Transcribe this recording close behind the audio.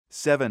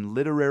7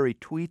 literary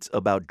tweets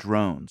about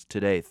drones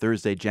today,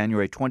 Thursday,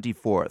 January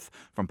 24th.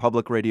 From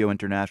Public Radio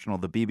International,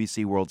 the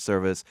BBC World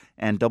Service,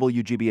 and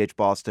WGBH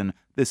Boston,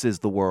 this is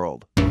The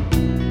World.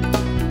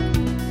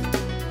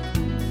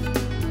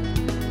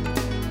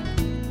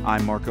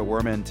 I'm Marco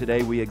Werman.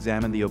 Today we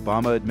examine the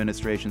Obama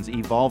administration's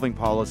evolving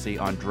policy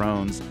on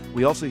drones.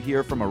 We also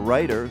hear from a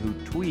writer who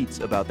tweets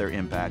about their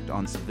impact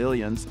on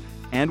civilians.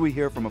 And we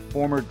hear from a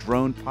former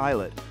drone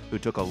pilot who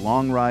took a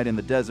long ride in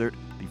the desert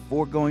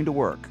before going to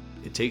work.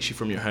 It takes you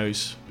from your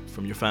house,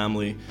 from your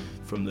family,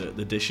 from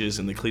the dishes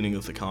and the cleaning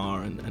of the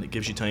car, and it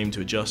gives you time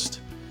to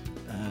adjust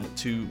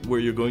to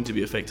where you're going to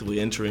be effectively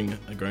entering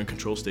a ground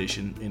control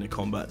station in a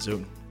combat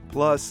zone.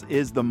 Plus,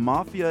 is the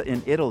Mafia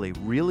in Italy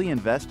really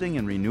investing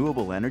in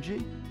renewable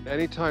energy?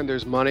 Anytime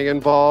there's money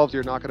involved,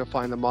 you're not going to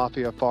find the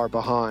Mafia far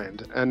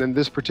behind. And in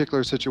this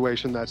particular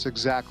situation, that's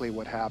exactly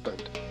what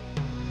happened.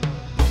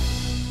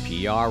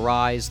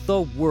 PRI's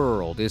The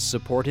World is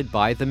supported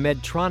by the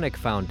Medtronic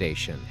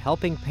Foundation,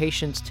 helping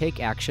patients take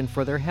action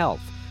for their health,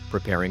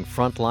 preparing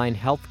frontline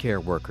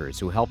healthcare workers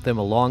who help them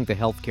along the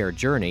healthcare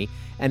journey,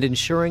 and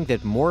ensuring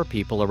that more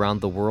people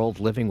around the world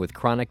living with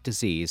chronic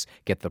disease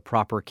get the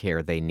proper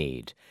care they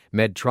need.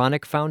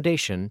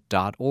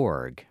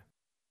 MedtronicFoundation.org.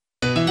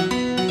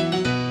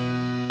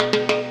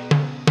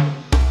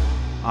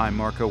 I'm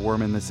Marco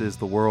Werman. This is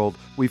The World.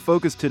 We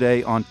focus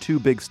today on two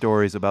big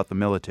stories about the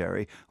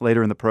military.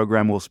 Later in the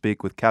program, we'll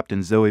speak with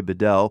Captain Zoe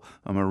Bedell,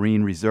 a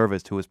Marine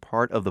reservist who is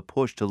part of the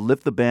push to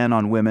lift the ban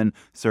on women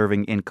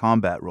serving in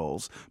combat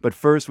roles. But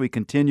first, we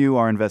continue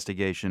our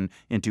investigation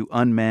into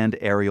unmanned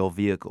aerial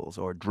vehicles,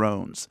 or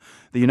drones.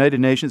 The United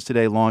Nations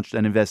today launched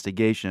an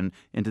investigation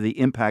into the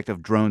impact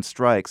of drone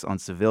strikes on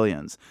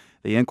civilians.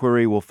 The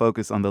inquiry will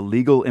focus on the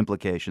legal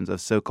implications of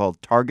so-called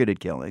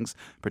targeted killings,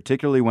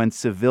 particularly when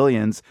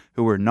civilians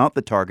who were not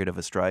the target of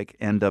a strike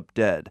end up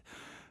dead.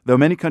 Though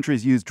many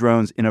countries use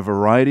drones in a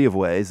variety of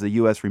ways, the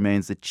U.S.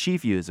 remains the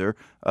chief user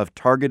of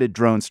targeted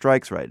drone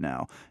strikes right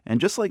now.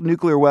 And just like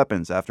nuclear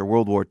weapons after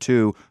World War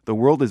II, the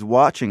world is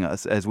watching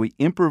us as we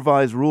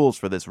improvise rules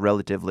for this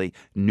relatively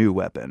new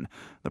weapon.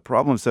 The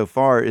problem so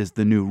far is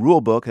the new rule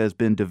book has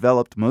been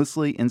developed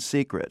mostly in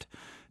secret.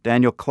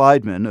 Daniel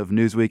Kleidman of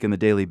Newsweek and the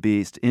Daily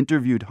Beast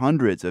interviewed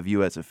hundreds of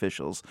U.S.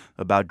 officials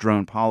about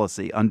drone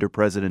policy under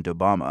President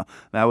Obama.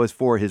 That was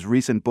for his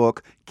recent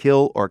book,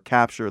 Kill or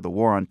Capture: The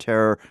War on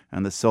Terror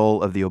and the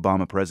Soul of the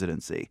Obama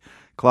Presidency.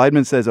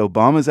 Kleidman says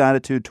Obama's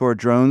attitude toward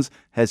drones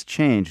has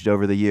changed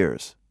over the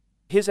years.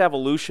 His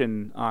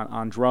evolution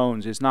on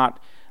drones is not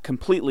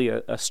completely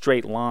a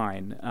straight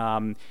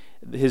line.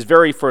 His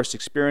very first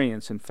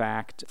experience, in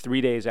fact, 3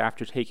 days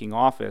after taking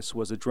office,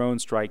 was a drone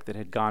strike that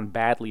had gone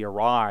badly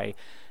awry,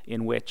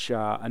 in which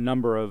a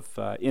number of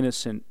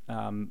innocent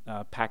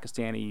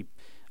Pakistani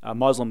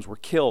Muslims were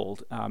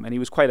killed, and he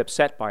was quite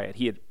upset by it.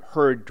 He had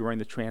heard during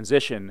the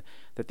transition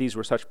that these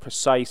were such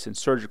precise and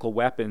surgical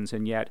weapons,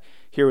 and yet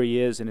here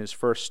he is in his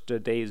first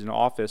days in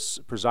office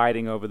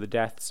presiding over the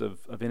deaths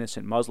of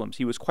innocent Muslims.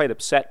 He was quite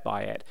upset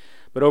by it,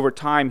 but over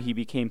time he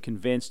became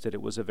convinced that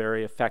it was a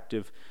very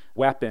effective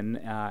weapon,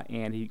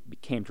 and he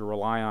came to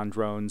rely on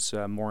drones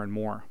more and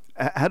more.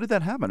 How did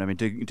that happen? I mean,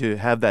 to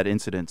have that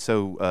incident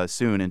so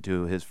soon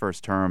into his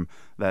first term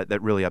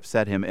that really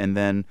upset him, and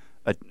then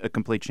a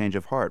complete change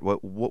of heart.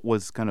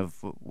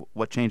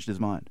 What changed his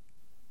mind?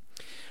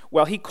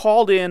 Well, he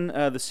called in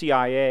the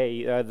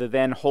CIA, the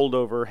then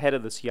holdover head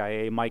of the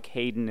CIA, Mike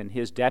Hayden, and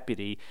his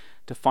deputy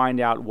to find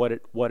out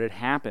what had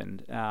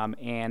happened.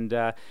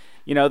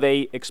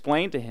 They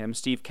explained to him,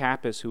 Steve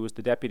Kappas, who was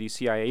the deputy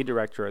CIA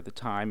director at the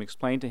time,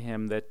 explained to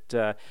him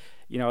that,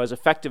 as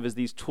effective as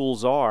these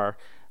tools are,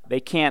 they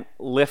can't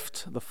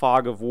lift the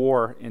fog of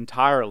war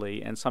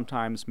entirely, and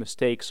sometimes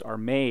mistakes are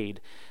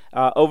made.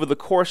 Over the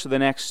course of the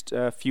next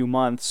few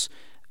months,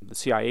 the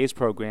CIA's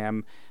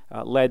program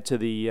led to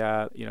the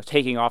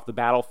taking off the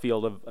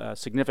battlefield of a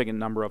significant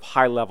number of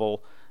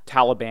high-level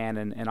Taliban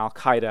and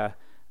al-Qaeda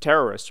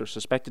terrorists or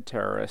suspected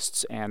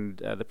terrorists, and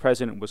the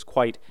president was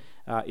quite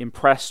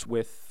impressed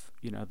with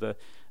the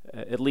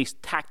at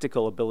least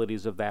tactical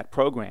abilities of that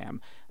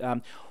program.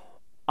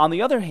 On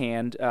the other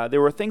hand, there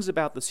were things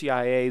about the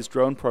CIA's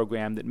drone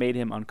program that made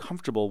him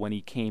uncomfortable when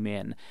he came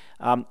in.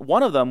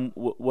 One of them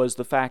was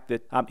the fact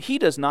that he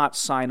does not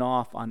sign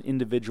off on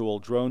individual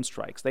drone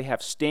strikes. They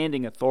have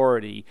standing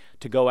authority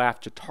to go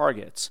after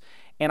targets.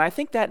 And I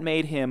think that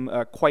made him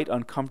quite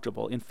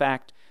uncomfortable. In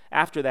fact,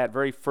 after that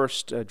very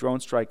first drone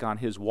strike on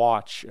his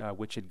watch,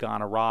 which had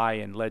gone awry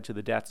and led to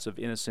the deaths of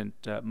innocent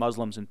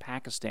Muslims in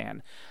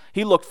Pakistan,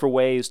 he looked for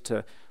ways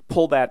to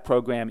pull that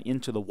program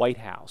into the White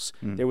House.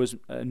 There was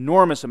an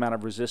enormous amount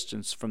of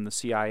resistance from the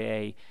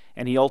CIA,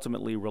 and he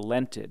ultimately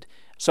relented.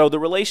 So the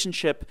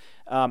relationship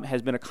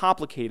has been a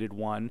complicated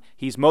one.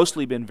 He's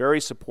mostly been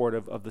very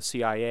supportive of the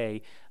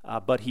CIA,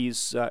 but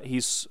he's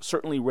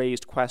certainly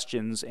raised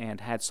questions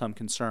and had some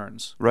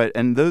concerns. Right,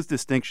 and those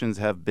distinctions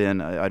have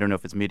been, I don't know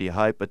if it's media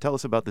hype, but tell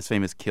us about this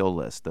famous kill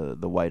list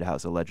the White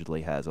House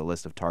allegedly has, a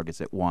list of targets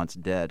it wants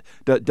dead.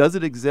 Does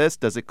it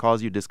exist? Does it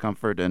cause you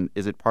discomfort? And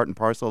is it part and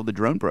parcel of the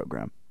drone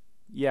program?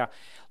 Yeah.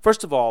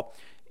 First of all,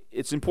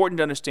 it's important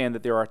to understand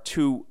that there are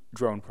two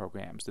drone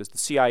programs. There's the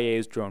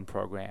CIA's drone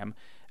program,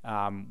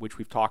 which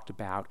we've talked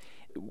about.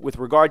 With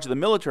regard to the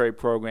military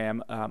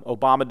program,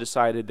 Obama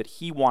decided that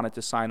he wanted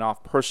to sign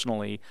off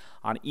personally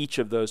on each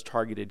of those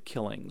targeted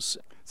killings.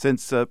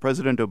 Since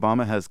President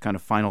Obama has kind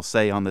of final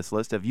say on this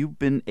list, have you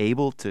been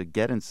able to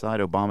get inside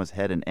Obama's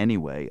head in any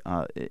way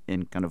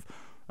in kind of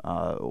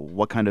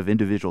what kind of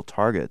individual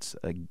targets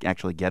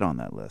actually get on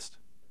that list?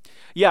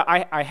 Yeah,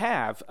 I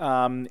have,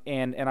 and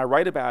I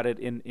write about it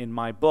in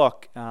my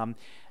book.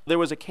 There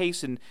was a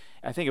case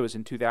I think it was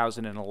in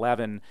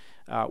 2011,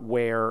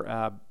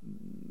 where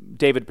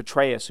David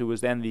Petraeus, who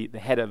was then the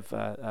head of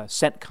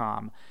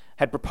CENTCOM,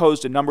 had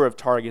proposed a number of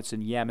targets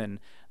in Yemen.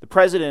 The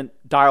president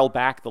dialed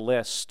back the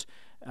list,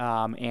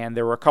 and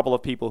there were a couple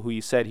of people who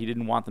he said he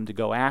didn't want them to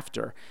go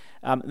after.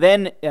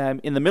 Then,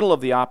 in the middle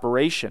of the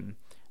operation,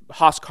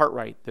 Haas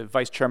Cartwright, the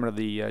vice chairman of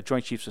the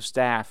Joint Chiefs of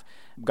Staff,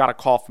 got a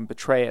call from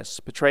Petraeus.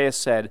 Petraeus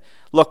said,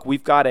 look,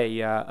 we've got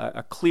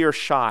a clear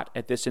shot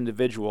at this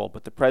individual,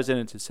 but the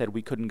president had said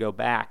we couldn't go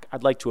back.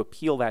 I'd like to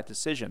appeal that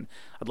decision.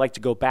 I'd like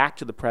to go back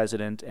to the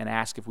president and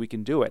ask if we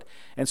can do it.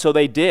 And so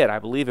they did. I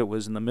believe it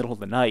was in the middle of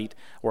the night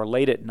or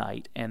late at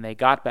night, and they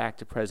got back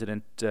to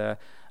President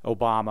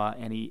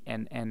Obama,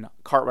 and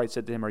Cartwright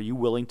said to him, are you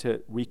willing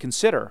to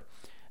reconsider?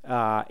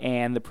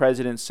 And the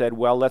president said,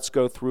 well, let's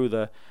go through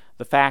the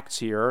facts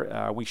here.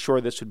 Are we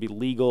sure this would be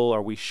legal?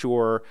 Are we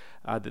sure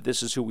that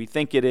this is who we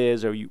think it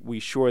is? Are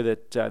we sure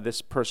that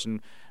this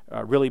person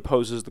really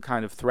poses the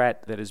kind of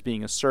threat that is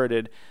being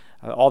asserted?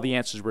 All the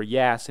answers were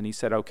yes, and he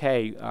said,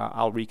 okay,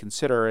 I'll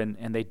reconsider,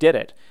 and they did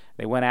it.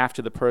 They went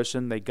after the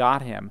person, they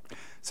got him.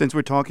 Since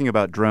we're talking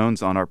about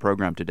drones on our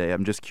program today,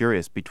 I'm just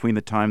curious, between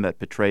the time that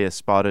Petraeus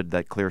spotted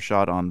that clear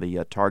shot on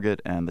the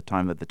target and the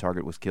time that the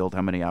target was killed,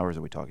 how many hours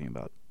are we talking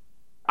about?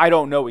 I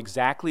don't know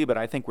exactly, but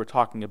I think we're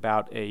talking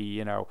about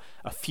a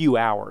few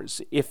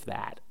hours, if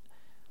that.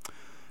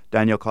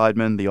 Daniel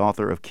Kleidman, the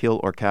author of Kill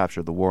or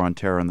Capture, The War on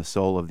Terror and the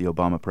Soul of the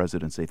Obama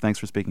Presidency. Thanks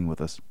for speaking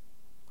with us.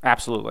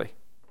 Absolutely.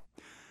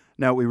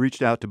 Now, we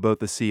reached out to both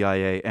the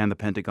CIA and the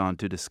Pentagon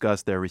to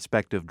discuss their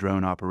respective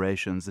drone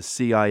operations. The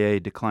CIA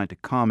declined to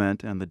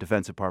comment, and the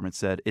Defense Department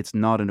said it's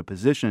not in a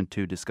position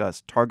to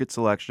discuss target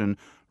selection,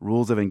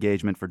 rules of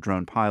engagement for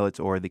drone pilots,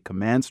 or the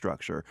command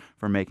structure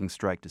for making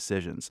strike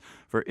decisions.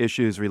 For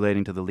issues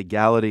relating to the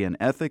legality and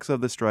ethics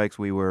of the strikes,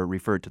 we were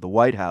referred to the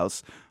White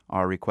House.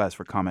 Our request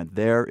for comment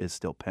there is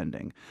still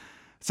pending.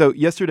 So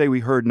yesterday we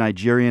heard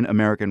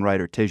Nigerian-American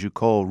writer Teju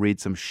Cole read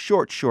some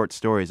short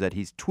stories that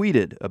he's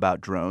tweeted about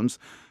drones.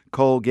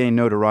 Cole gained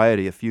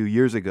notoriety a few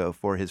years ago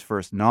for his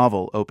first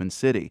novel, Open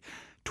City.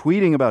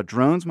 Tweeting about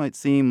drones might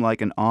seem like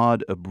an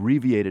odd,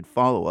 abbreviated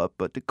follow-up,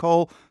 but to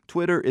Cole,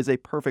 Twitter is a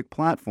perfect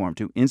platform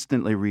to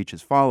instantly reach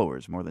his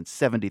followers, more than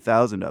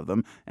 70,000 of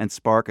them, and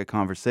spark a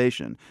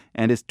conversation.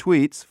 And his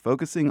tweets,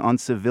 focusing on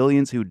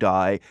civilians who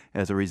die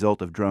as a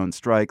result of drone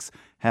strikes,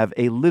 have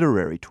a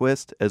literary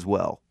twist as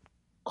well.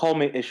 Call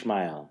me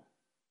Ishmael.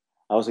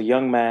 I was a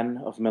young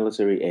man of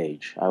military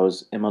age. I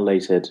was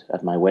immolated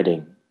at my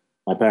wedding.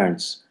 My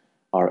parents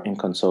are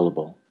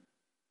inconsolable.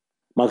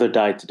 Mother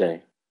died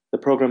today. The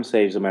program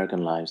saves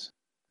American lives.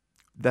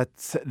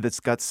 That's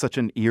got such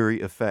an eerie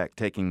effect,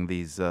 taking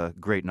these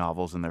great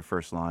novels in their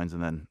first lines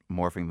and then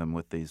morphing them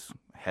with these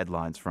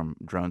headlines from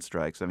drone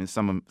strikes. I mean,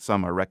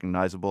 some are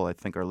recognizable. I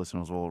think our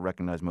listeners will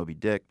recognize Moby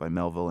Dick by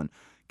Melville and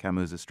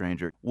Camus' A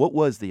Stranger. What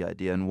was the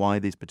idea and why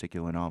these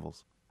particular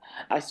novels?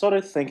 I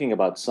started thinking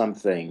about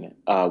something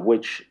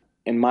which,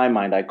 in my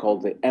mind, I call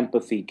the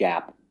empathy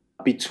gap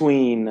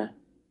between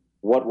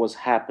what was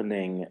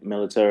happening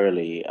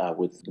militarily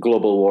with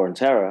global war and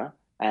terror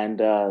and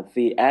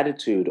the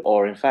attitude,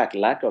 or in fact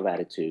lack of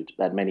attitude,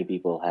 that many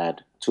people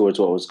had towards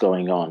what was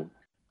going on.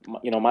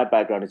 My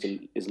background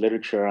is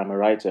literature. I'm a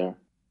writer.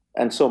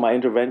 And so my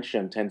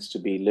intervention tends to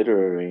be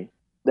literary.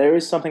 There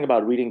is something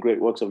about reading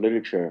great works of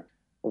literature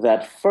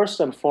that first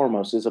and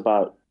foremost is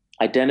about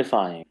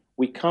identifying.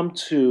 We come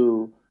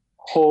to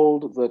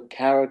hold the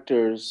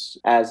characters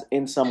as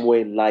in some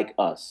way like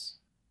us.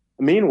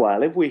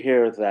 Meanwhile, if we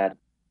hear that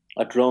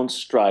a drone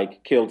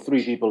strike killed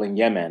 3 people in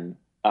Yemen,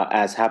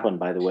 as happened,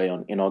 by the way,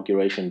 on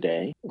Inauguration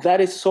Day,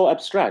 that is so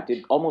abstract.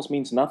 It almost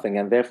means nothing,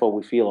 and therefore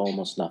we feel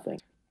almost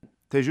nothing.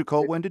 Teju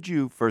Cole, when did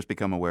you first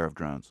become aware of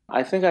drones?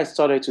 I think I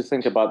started to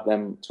think about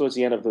them towards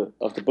the end of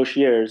the Bush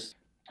years.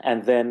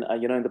 And then,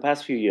 in the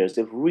past few years,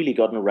 they've really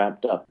gotten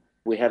ramped up.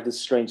 We have this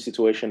strange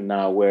situation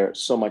now where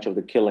so much of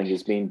the killing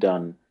is being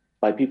done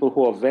by people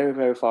who are very,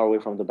 very far away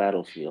from the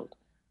battlefield.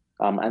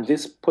 And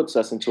this puts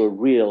us into a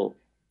real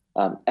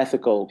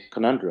ethical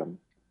conundrum.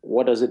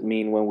 What does it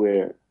mean when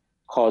we're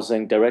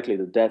causing directly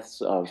the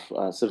deaths of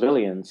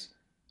civilians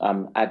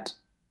at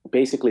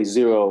basically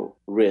zero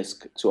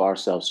risk to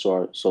ourselves, to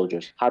our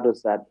soldiers? How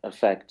does that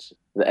affect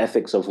the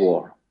ethics of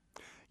war?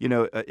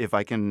 If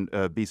I can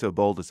be so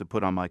bold as to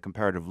put on my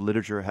comparative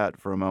literature hat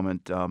for a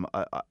moment,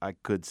 I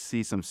could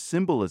see some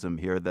symbolism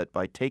here that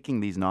by taking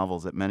these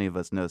novels that many of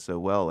us know so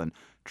well and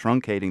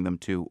truncating them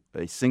to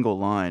a single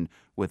line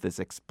with this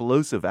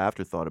explosive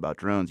afterthought about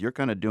drones, you're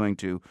kind of doing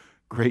to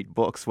great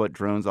books, What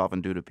Drones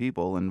Often Do to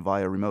People and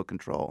Via Remote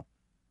Control.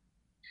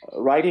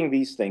 Writing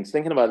these things,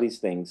 thinking about these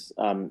things,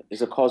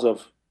 is a cause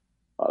of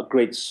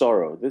great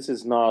sorrow. This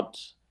is not,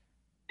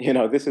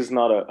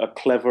 a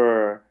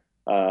clever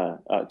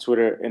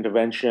Twitter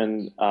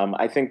intervention.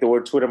 I think the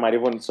word Twitter might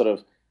even sort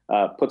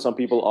of put some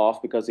people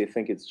off because they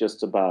think it's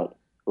just about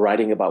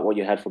writing about what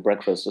you had for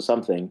breakfast or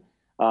something.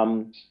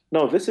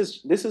 No, this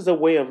is a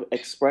way of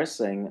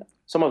expressing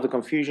some of the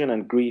confusion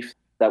and grief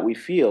that we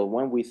feel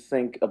when we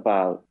think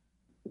about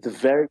the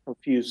very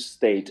confused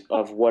state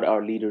of what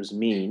our leaders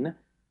mean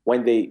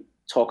when they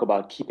talk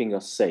about keeping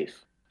us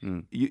safe.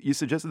 You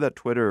suggested that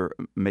Twitter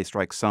may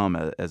strike some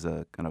as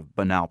a kind of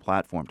banal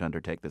platform to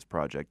undertake this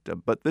project,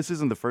 but this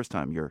isn't the first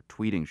time you're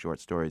tweeting short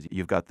stories.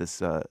 You've got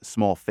this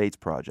Small Fates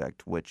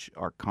project, which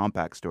are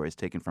compact stories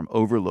taken from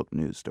overlooked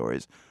news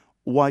stories.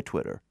 Why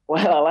Twitter?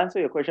 Well, I'll answer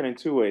your question in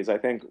two ways. I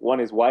think one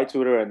is why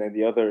Twitter, and then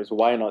the other is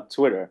why not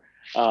Twitter.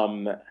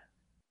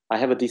 I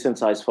have a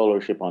decent-sized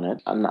followership on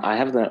it, and I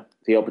have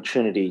the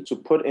opportunity to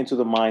put into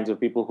the minds of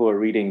people who are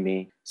reading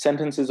me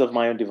sentences of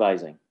my own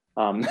devising.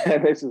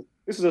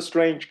 This is a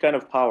strange kind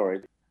of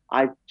power.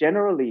 I've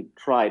generally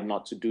tried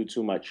not to do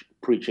too much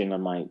preaching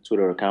on my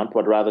Twitter account,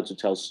 but rather to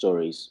tell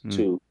stories,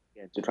 to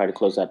try to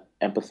close that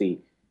empathy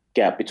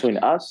gap between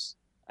us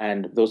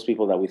and those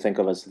people that we think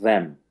of as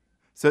them.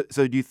 So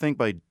do you think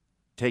by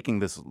taking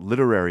this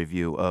literary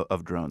view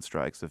of drone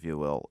strikes, if you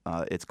will,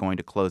 it's going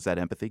to close that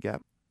empathy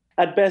gap?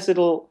 At best,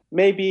 it'll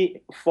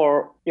maybe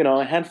for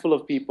a handful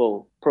of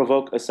people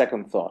provoke a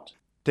second thought.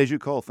 Teju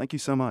Cole, thank you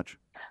so much.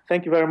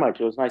 Thank you very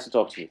much. It was nice to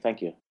talk to you.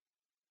 Thank you.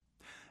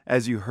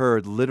 As you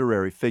heard,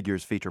 literary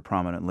figures feature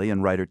prominently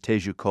in writer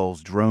Teju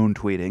Cole's drone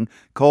tweeting.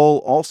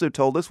 Cole also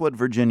told us what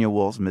Virginia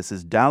Woolf's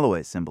Mrs.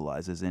 Dalloway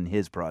symbolizes in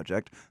his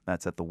project.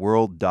 That's at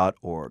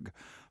theworld.org.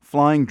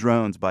 Flying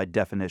drones, by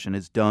definition,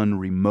 is done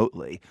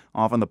remotely.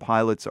 Often the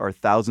pilots are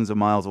thousands of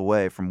miles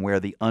away from where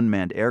the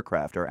unmanned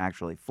aircraft are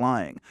actually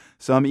flying.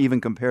 Some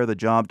even compare the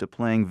job to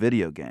playing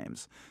video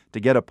games. To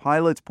get a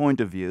pilot's point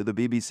of view, the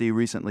BBC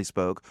recently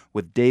spoke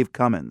with Dave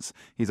Cummins.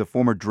 He's a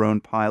former drone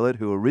pilot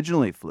who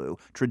originally flew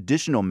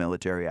traditional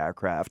military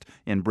aircraft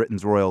in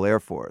Britain's Royal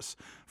Air Force.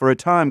 For a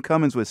time,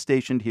 Cummins was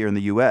stationed here in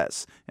the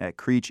U.S. at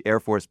Creech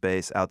Air Force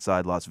Base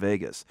outside Las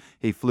Vegas.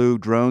 He flew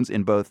drones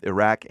in both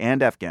Iraq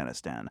and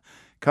Afghanistan.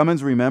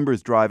 Cummins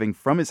remembers driving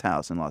from his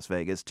house in Las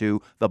Vegas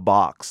to the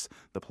Box,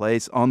 the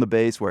place on the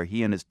base where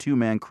he and his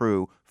two-man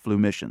crew flew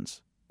missions.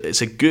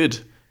 It's a good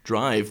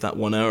drive, that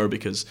 1 hour,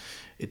 because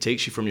it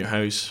takes you from your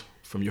house,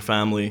 from your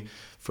family,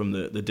 from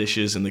the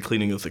dishes and the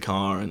cleaning of the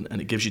car, and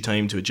it gives you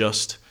time to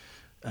adjust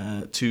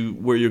to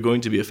where you're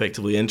going to be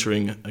effectively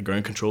entering a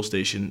ground control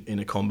station in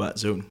a combat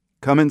zone.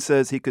 Cummins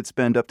says he could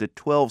spend up to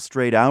 12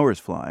 straight hours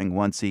flying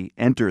once he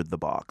entered the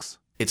Box.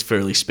 It's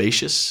fairly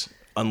spacious,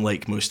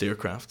 unlike most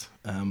aircraft.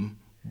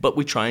 But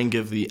we try and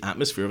give the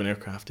atmosphere of an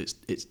aircraft.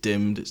 It's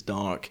dimmed, it's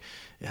dark,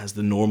 it has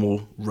the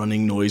normal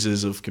running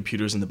noises of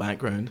computers in the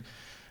background,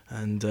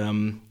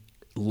 and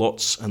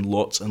lots and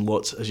lots and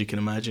lots, as you can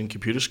imagine,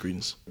 computer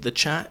screens. The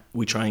chat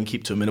we try and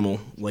keep to a minimal,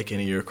 like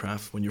any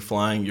aircraft. When you're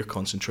flying, you're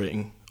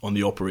concentrating on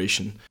the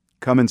operation.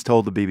 Cummins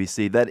told the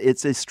BBC that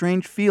it's a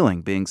strange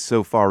feeling being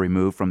so far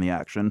removed from the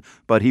action,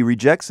 but he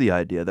rejects the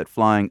idea that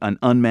flying an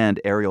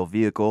unmanned aerial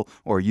vehicle,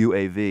 or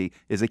UAV,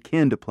 is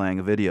akin to playing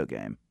a video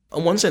game.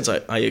 In one sense,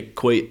 I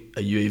equate a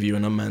UAV or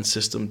an unmanned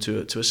system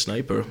to a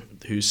sniper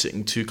who's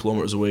sitting 2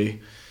 kilometers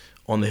away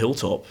on the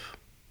hilltop.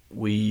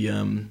 We're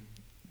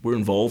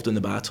involved in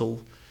the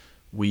battle.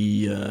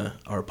 We are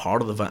a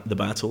part of the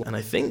battle. And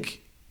I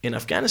think in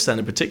Afghanistan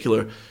in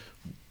particular,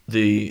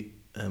 the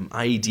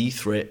IED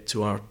threat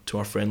to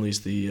our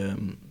friendlies, the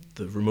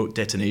remote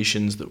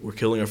detonations that were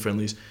killing our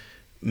friendlies,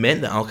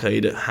 meant that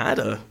Al-Qaeda had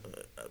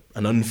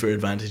an unfair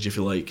advantage, if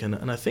you like,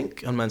 and I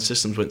think unmanned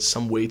systems went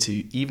some way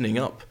to evening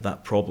up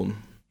that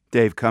problem.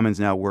 Dave Cummins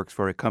now works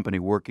for a company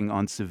working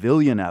on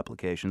civilian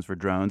applications for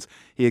drones.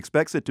 He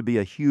expects it to be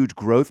a huge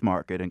growth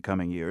market in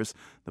coming years.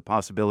 The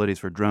possibilities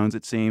for drones,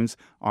 it seems,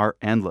 are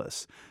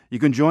endless. You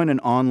can join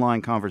an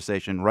online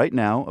conversation right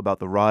now about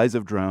the rise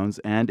of drones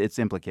and its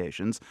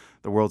implications.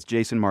 The World's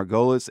Jason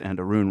Margolis and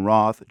Arun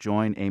Roth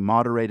join a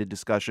moderated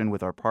discussion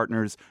with our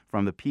partners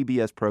from the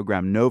PBS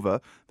program Nova.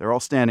 They're all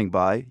standing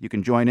by. You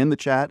can join in the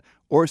chat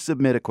or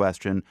submit a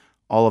question.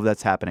 All of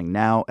that's happening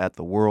now at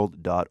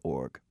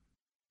theworld.org.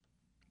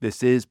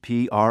 This is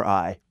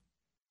PRI.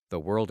 The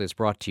World is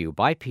brought to you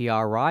by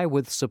PRI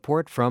with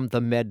support from the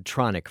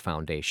Medtronic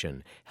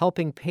Foundation,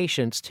 helping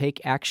patients take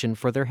action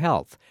for their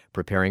health,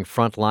 preparing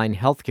frontline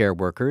healthcare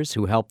workers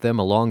who help them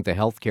along the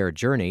healthcare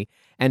journey,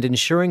 and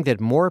ensuring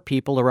that more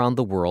people around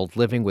the world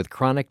living with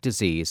chronic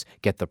disease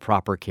get the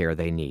proper care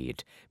they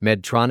need.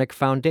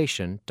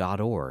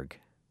 MedtronicFoundation.org.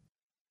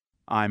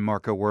 I'm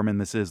Marco Werman.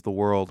 This is The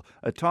World.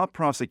 A top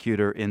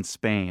prosecutor in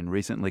Spain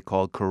recently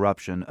called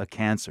corruption a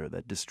cancer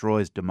that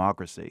destroys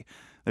democracy.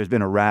 There's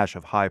been a rash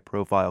of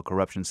high-profile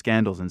corruption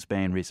scandals in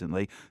Spain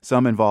recently.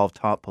 Some involve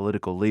top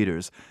political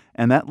leaders.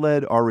 And that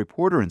led our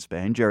reporter in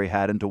Spain, Jerry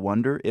Haddon, to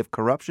wonder if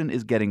corruption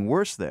is getting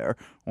worse there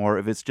or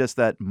if it's just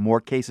that more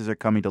cases are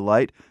coming to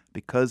light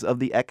because of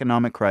the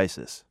economic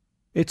crisis.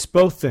 It's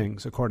both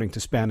things, according to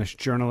Spanish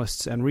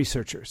journalists and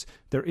researchers.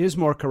 There is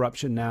more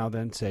corruption now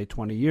than, say,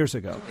 20 years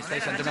ago.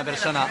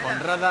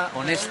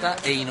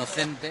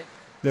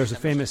 There's a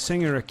famous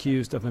singer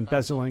accused of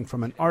embezzling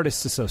from an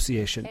artists'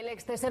 association. Then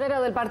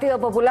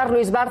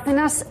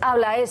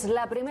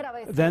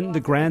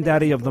the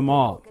granddaddy of them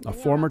all, a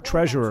former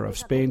treasurer of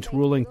Spain's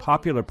ruling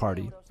Popular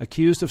Party,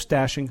 accused of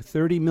stashing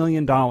 $30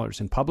 million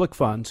in public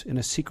funds in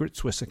a secret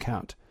Swiss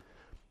account.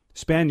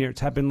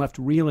 Spaniards have been left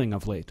reeling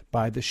of late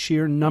by the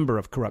sheer number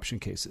of corruption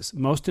cases,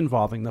 most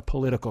involving the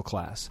political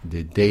class.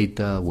 The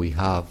data we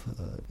have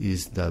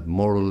is that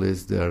more or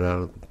less there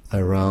are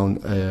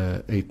around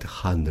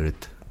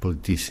 800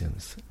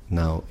 politicians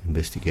now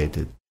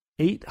investigated.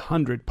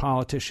 800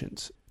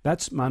 politicians.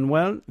 That's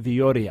Manuel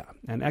Villoria,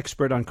 an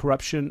expert on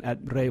corruption at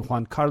Rey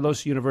Juan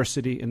Carlos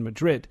University in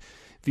Madrid.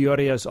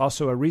 Villoria is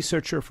also a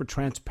researcher for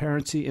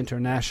Transparency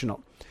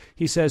International.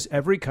 He says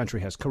every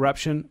country has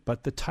corruption,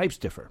 but the types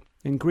differ.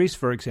 In Greece,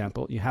 for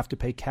example, you have to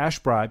pay cash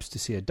bribes to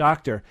see a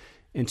doctor.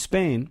 In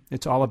Spain,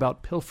 it's all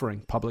about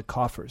pilfering public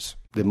coffers.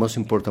 The most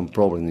important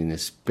problem in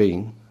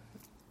Spain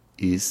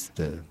is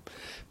the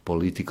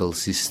political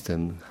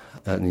system,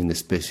 and in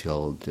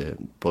special the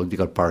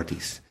political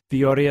parties.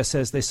 Villoria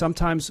says they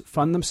sometimes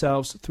fund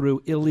themselves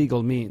through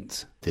illegal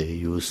means. They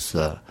use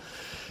the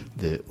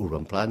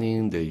urban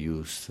planning, they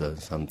use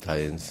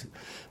sometimes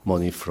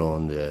money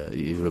from the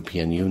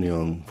European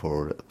Union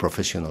for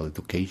professional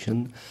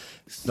education.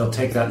 They'll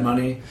take that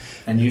money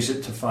and use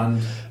it to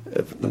fund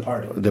the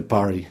party. The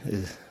party.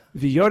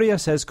 Villoria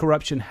says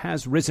corruption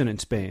has risen in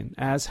Spain,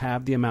 as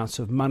have the amounts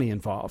of money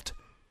involved.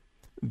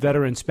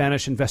 Veteran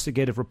Spanish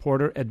investigative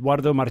reporter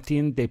Eduardo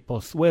Martín de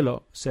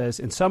Pozuelo says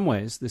in some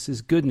ways this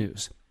is good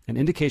news, an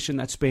indication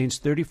that Spain's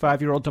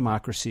 35-year-old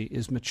democracy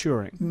is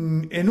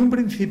maturing. En un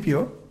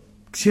principio,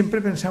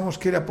 siempre pensamos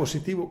que era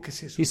positivo que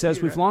se supiera. He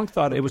says we've long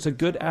thought it was a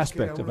good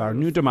aspect of our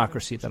new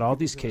democracy that all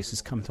these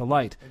cases come to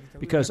light,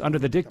 because under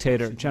the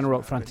dictator,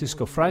 General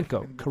Francisco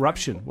Franco,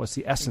 corruption was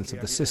the essence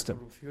of the system,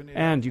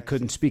 and you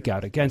couldn't speak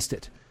out against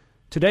it.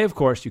 Today, of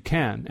course, you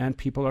can, and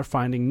people are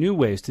finding new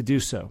ways to do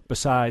so,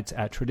 besides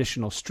at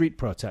traditional street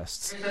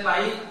protests.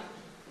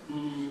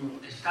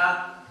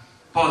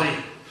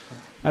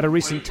 At a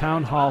recent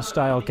town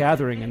hall-style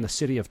gathering in the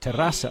city of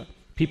Terrassa,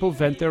 people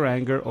vent their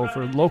anger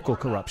over local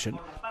corruption.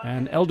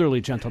 An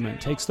elderly gentleman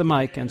takes the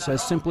mic and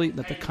says simply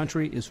that the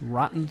country is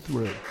rotten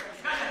through.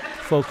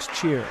 Folks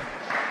cheer.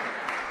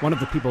 One of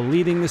the people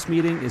leading this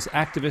meeting is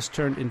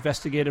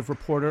activist-turned-investigative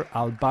reporter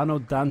Albano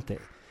Dante.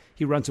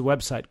 He runs a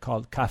website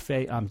called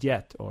Café amb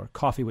Llet, or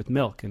Coffee with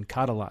Milk in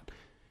Catalan.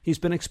 He's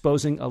been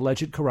exposing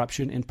alleged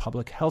corruption in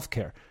public health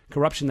care,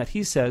 corruption that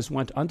he says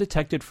went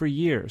undetected for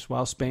years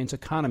while Spain's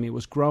economy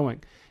was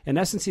growing. In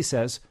essence, he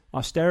says,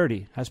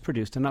 austerity has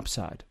produced an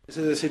upside. Es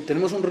decir,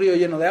 tenemos un río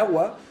lleno de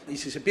agua, y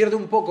si se pierde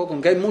un poco,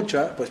 con que hay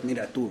mucha, pues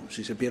mira tú,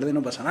 si se pierde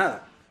no pasa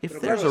nada. If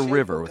there's a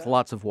river with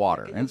lots of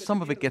water and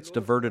some of it gets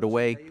diverted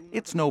away,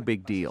 it's no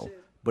big deal.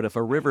 But if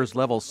a river's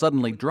level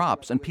suddenly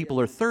drops and people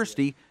are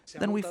thirsty,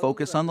 then we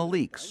focus on the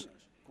leaks.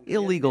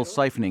 Illegal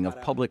siphoning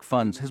of public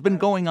funds has been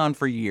going on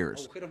for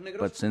years.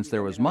 But since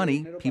there was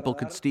money, people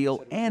could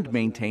steal and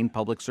maintain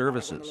public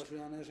services.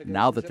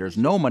 Now that there's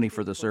no money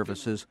for the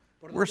services,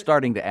 we're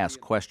starting to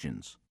ask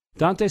questions.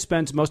 Dante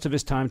spends most of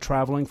his time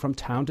traveling from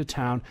town to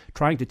town,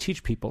 trying to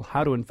teach people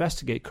how to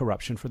investigate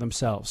corruption for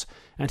themselves.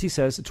 And he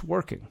says it's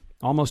working,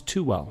 almost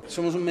too well. Our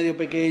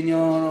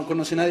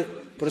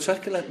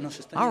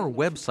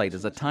website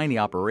is a tiny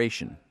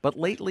operation, but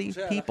lately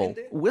people,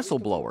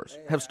 whistleblowers,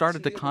 have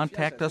started to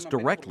contact us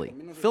directly,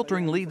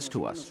 filtering leads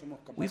to us.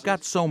 We've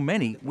got so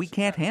many, we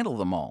can't handle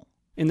them all.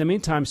 In the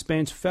meantime,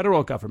 Spain's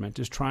federal government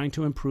is trying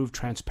to improve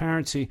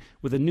transparency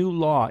with a new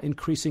law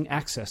increasing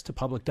access to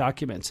public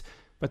documents.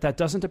 But that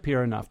doesn't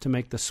appear enough to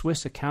make the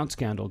Swiss account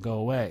scandal go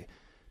away.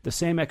 The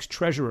same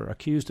ex-treasurer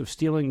accused of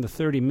stealing the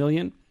 $30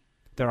 million,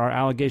 there are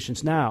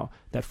allegations now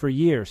that for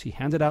years he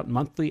handed out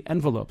monthly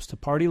envelopes to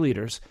party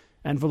leaders,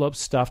 envelopes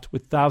stuffed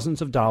with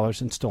thousands of dollars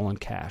in stolen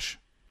cash.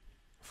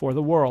 For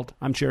The World,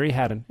 I'm Jerry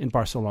Haddon in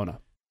Barcelona.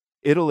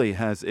 Italy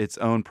has its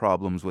own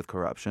problems with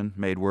corruption,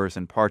 made worse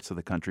in parts of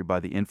the country by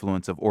the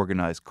influence of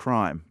organized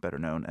crime, better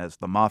known as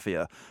the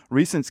Mafia.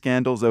 Recent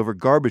scandals over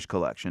garbage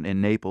collection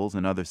in Naples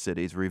and other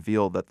cities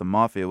revealed that the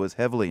Mafia was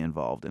heavily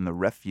involved in the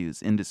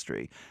refuse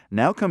industry.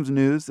 Now comes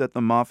news that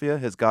the Mafia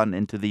has gotten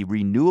into the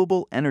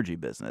renewable energy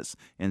business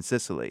in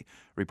Sicily.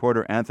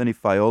 Reporter Anthony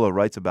Faiola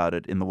writes about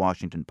it in the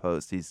Washington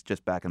Post. He's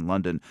just back in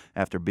London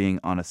after being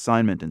on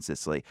assignment in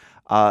Sicily.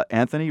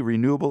 Anthony,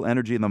 renewable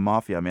energy and the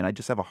Mafia. I mean, I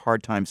just have a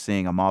hard time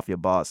seeing a Mafia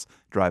boss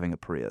driving a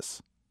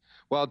Prius.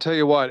 Well, I'll tell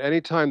you what,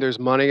 anytime there's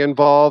money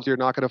involved, you're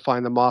not going to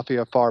find the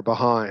mafia far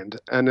behind.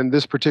 And in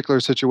this particular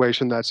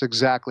situation, that's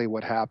exactly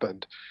what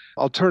happened.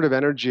 Alternative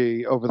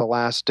energy over the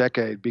last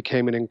decade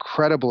became an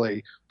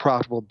incredibly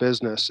profitable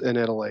business in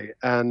Italy,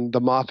 and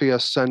the mafia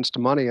sensed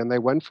money and they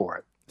went for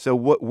it. So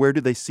where do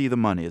they see the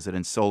money? Is it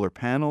in solar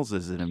panels?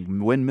 Is it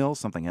in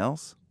windmills? Something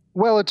else?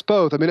 Well, it's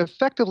both. I mean,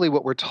 effectively,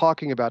 what we're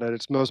talking about at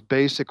its most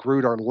basic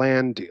root are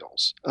land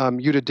deals.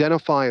 You'd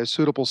identify a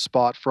suitable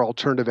spot for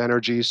alternative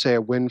energy, say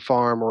a wind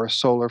farm or a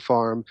solar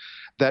farm,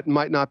 that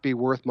might not be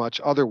worth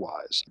much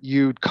otherwise.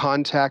 You'd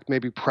contact,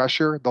 maybe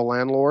pressure the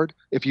landlord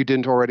if you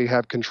didn't already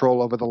have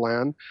control over the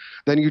land.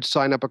 Then you'd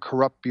sign up a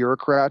corrupt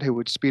bureaucrat who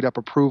would speed up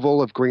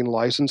approval of green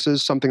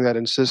licenses, something that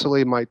in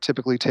Sicily might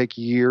typically take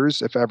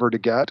years, if ever, to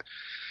get.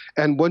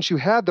 And once you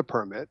had the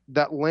permit,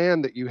 that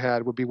land that you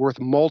had would be worth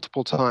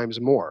multiple times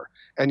more.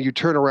 And you'd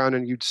turn around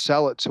and you'd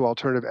sell it to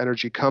alternative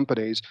energy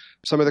companies.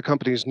 Some of the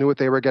companies knew what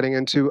they were getting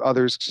into,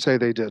 others say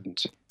they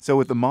didn't. So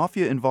with the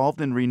mafia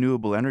involved in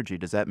renewable energy,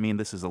 does that mean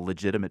this is a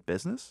legitimate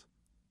business?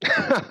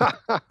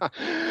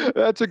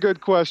 That's a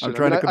good question. I'm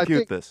trying to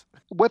compute this.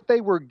 What they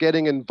were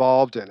getting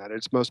involved in at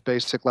its most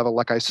basic level,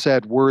 like I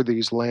said, were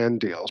these land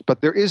deals.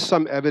 But there is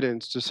some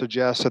evidence to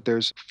suggest that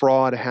there's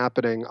fraud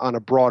happening on a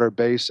broader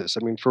basis.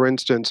 I mean, for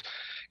instance,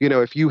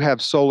 if you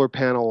have solar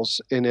panels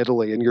in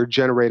Italy and you're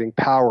generating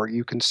power,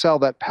 you can sell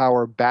that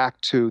power back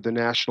to the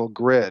national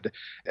grid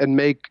and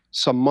make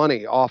some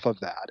money off of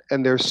that.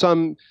 And there's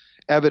some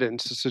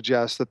evidence to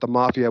suggest that the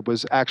mafia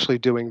was actually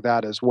doing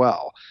that as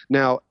well.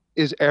 Now,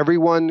 is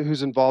everyone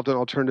who's involved in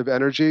alternative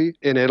energy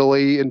in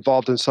Italy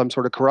involved in some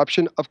sort of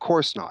corruption? Of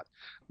course not.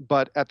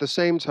 But at the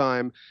same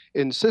time,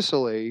 in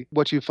Sicily,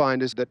 what you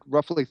find is that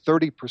roughly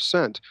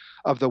 30%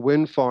 of the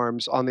wind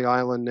farms on the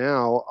island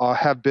now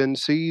have been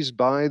seized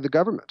by the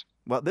government.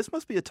 Well, this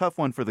must be a tough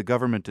one for the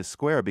government to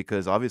square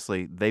because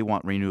obviously they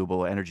want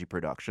renewable energy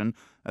production.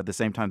 At the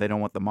same time, they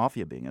don't want the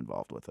mafia being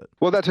involved with it.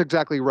 Well, that's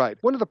exactly right.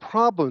 One of the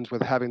problems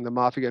with having the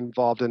mafia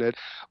involved in it,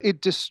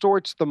 it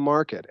distorts the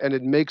market and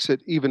it makes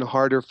it even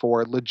harder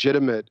for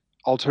legitimate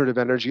alternative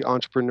energy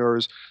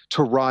entrepreneurs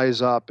to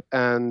rise up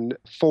and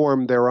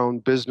form their own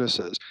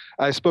businesses.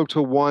 I spoke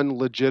to one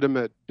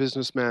legitimate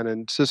businessman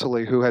in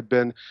Sicily who had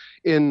been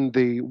in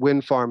the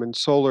wind farm and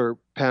solar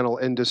panel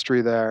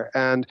industry there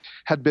and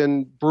had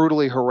been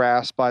brutally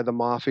harassed by the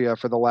mafia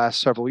for the last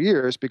several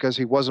years because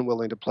he wasn't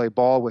willing to play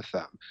ball with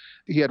them.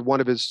 He had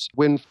one of his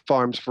wind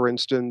farms, for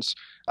instance,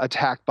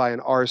 attacked by an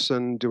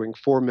arson, doing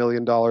 $4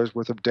 million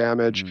worth of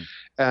damage.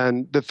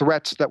 And the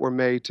threats that were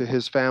made to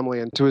his family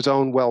and to his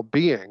own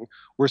well-being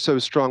were so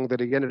strong that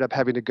he ended up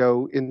having to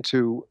go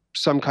into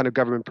some kind of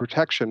government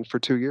protection for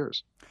 2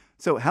 years.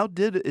 So how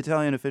did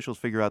Italian officials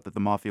figure out that the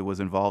mafia was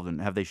involved,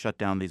 and have they shut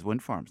down these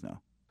wind farms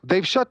now?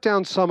 They've shut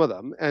down some of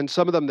them, and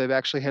some of them they've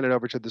actually handed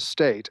over to the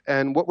state.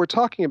 And what we're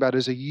talking about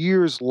is a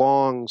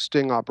years-long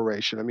sting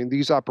operation. I mean,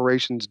 these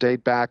operations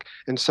date back,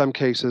 in some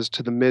cases,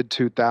 to the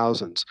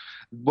mid-2000s.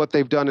 What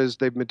they've done is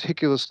they've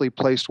meticulously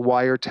placed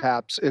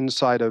wiretaps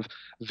inside of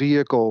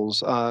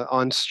vehicles,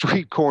 on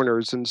street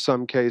corners in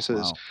some cases.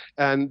 Wow.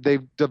 And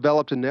they've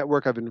developed a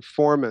network of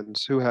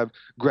informants who have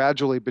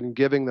gradually been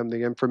giving them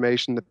the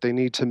information that they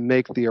need to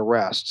make the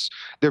arrests.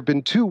 There have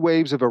been 2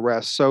 waves of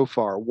arrests so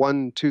far,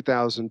 one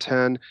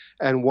 2010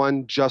 and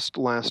one just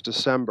last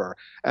December.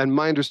 And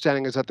my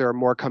understanding is that there are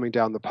more coming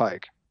down the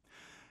pike.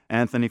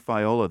 Anthony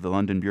Fiola, the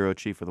London bureau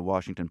chief for the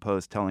Washington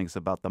Post, telling us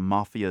about the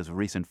mafia's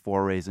recent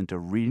forays into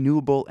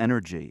renewable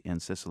energy in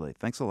Sicily.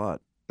 Thanks a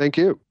lot. Thank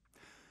you.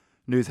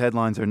 News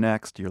headlines are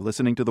next. You're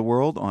listening to The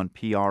World on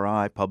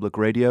PRI, Public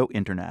Radio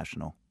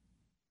International.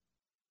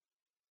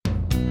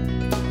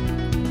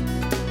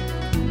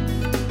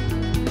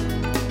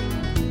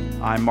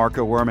 I'm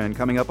Marco Werman.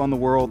 Coming up on The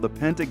World, the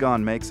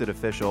Pentagon makes it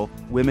official.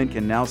 Women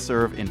can now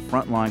serve in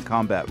frontline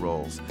combat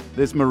roles.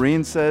 This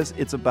Marine says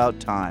it's about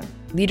time.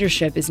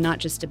 Leadership is not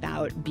just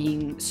about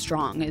being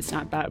strong. It's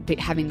not about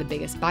having the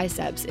biggest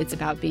biceps. It's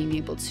about being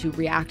able to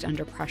react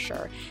under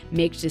pressure,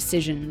 make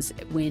decisions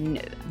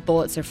when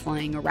bullets are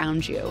flying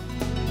around you.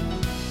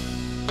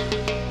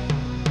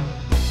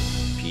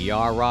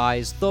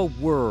 PRI's The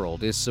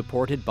World is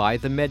supported by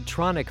the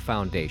Medtronic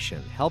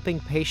Foundation,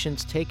 helping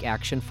patients take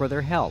action for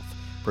their health,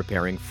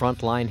 preparing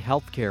frontline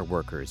healthcare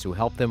workers who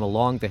help them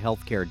along the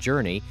healthcare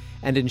journey,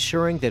 and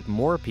ensuring that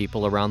more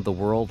people around the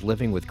world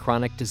living with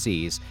chronic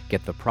disease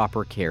get the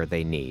proper care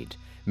they need.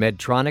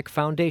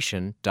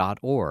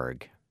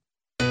 MedtronicFoundation.org.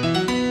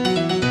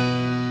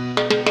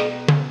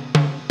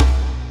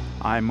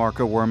 I'm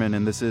Marco Werman,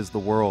 and this is The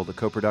World, a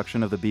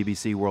co-production of the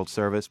BBC World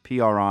Service,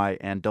 PRI,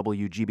 and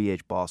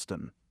WGBH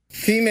Boston.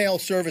 Female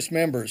service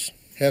members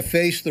have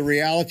faced the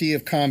reality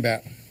of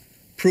combat,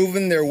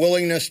 proven their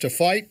willingness to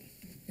fight,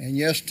 and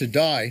yes, to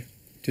die,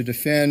 to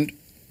defend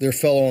their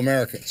fellow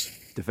Americans.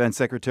 Defense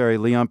Secretary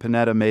Leon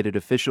Panetta made it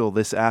official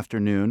this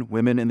afternoon.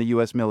 Women in the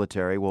U.S.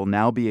 military will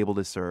now be able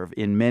to serve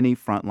in many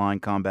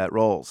frontline combat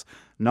roles.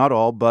 Not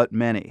all, but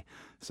many.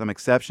 Some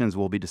exceptions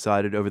will be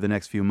decided over the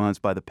next few months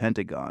by the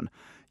Pentagon.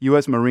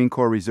 U.S. Marine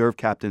Corps Reserve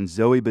Captain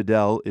Zoe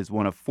Bedell is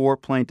one of 4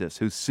 plaintiffs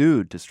who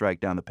sued to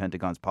strike down the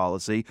Pentagon's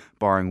policy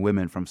barring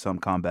women from some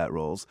combat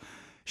roles.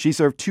 She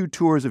served 2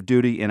 tours of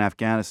duty in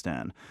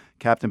Afghanistan.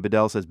 Captain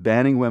Bedell says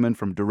banning women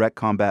from direct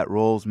combat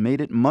roles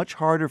made it much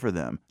harder for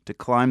them to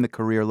climb the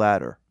career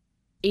ladder.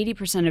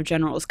 80% of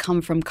generals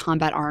come from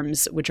combat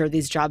arms, which are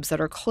these jobs that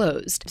are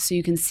closed. So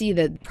you can see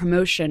that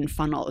promotion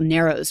funnel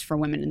narrows for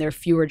women, and there are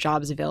fewer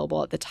jobs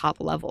available at the top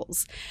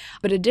levels.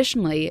 But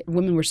additionally,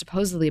 women were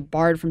supposedly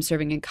barred from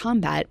serving in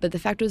combat, but the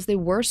fact was they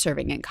were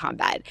serving in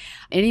combat.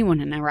 Anyone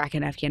in Iraq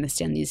and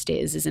Afghanistan these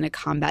days is in a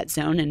combat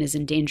zone and is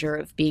in danger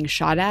of being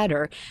shot at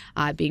or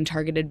being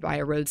targeted by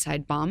a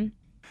roadside bomb.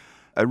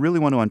 I really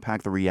want to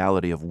unpack the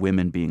reality of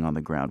women being on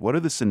the ground. What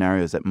are the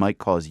scenarios that might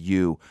cause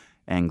you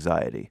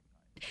anxiety?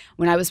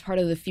 When I was part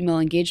of the female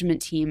engagement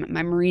team,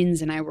 my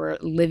Marines and I were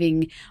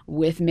living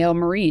with male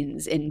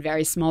Marines in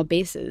very small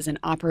bases and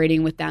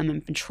operating with them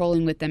and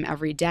patrolling with them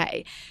every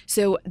day.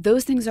 So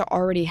those things are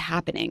already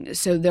happening.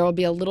 So there will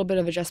be a little bit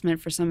of adjustment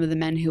for some of the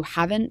men who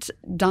haven't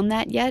done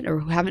that yet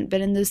or who haven't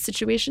been in those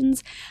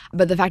situations.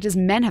 But the fact is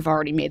men have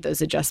already made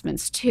those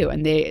adjustments too,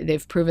 and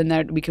they've proven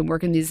that we can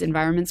work in these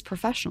environments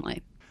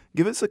professionally.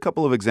 Give us a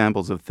couple of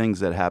examples of things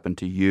that happened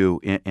to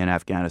you in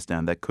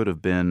Afghanistan that could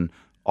have been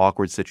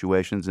awkward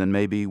situations and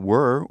maybe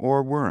were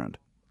or weren't.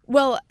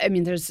 Well, I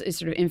mean, there's a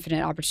sort of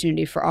infinite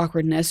opportunity for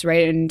awkwardness,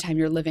 right? Anytime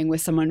you're living with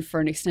someone for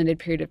an extended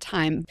period of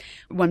time,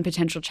 one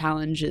potential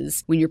challenge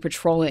is when you're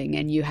patrolling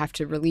and you have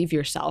to relieve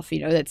yourself.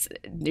 You're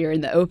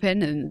in the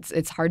open and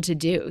it's hard to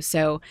do.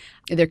 So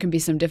there can be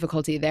some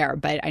difficulty there.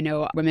 But I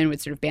know women would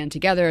sort of band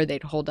together,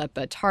 they'd hold up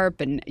a tarp,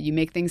 and you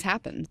make things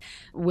happen.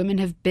 Women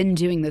have been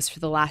doing this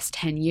for the last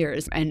 10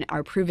 years and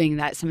are proving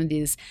that some of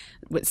these,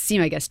 what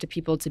seem, I guess, to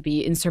people to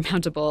be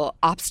insurmountable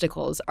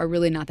obstacles are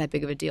really not that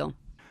big of a deal.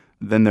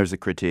 Then there's a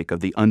critique of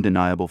the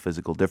undeniable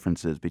physical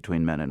differences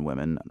between men and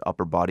women.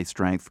 Upper body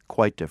strength,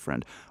 quite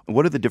different.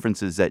 What are the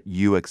differences that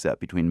you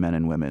accept between men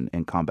and women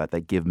in combat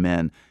that give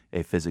men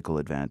a physical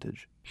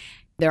advantage?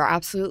 There are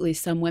absolutely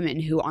some women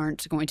who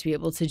aren't going to be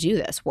able to do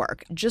this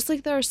work, just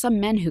like there are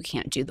some men who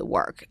can't do the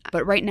work.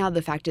 But right now,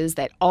 the fact is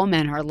that all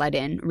men are let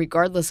in,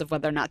 regardless of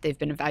whether or not they've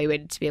been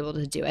evaluated to be able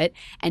to do it,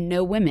 and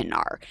no women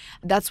are.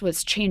 That's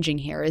what's changing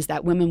here, is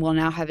that women will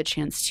now have a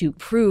chance to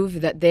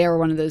prove that they are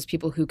one of those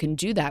people who can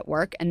do that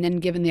work, and then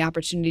given the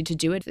opportunity to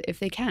do it if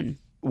they can.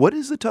 What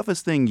is the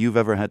toughest thing you've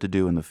ever had to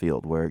do in the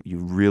field where you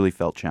really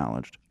felt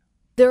challenged?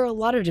 There are a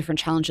lot of different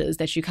challenges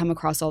that you come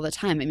across all the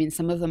time. I mean,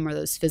 some of them are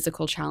those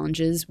physical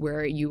challenges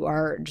where you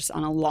are just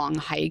on a long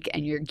hike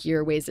and your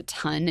gear weighs a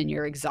ton and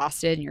you're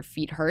exhausted and your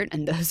feet hurt,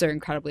 and those are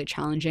incredibly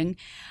challenging.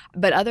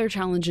 But other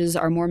challenges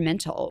are more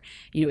mental.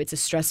 It's a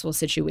stressful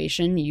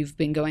situation. You've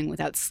been going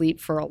without sleep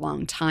for a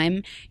long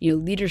time.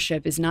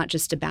 Leadership is not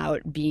just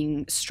about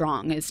being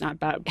strong. It's not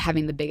about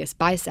having the biggest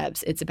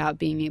biceps. It's about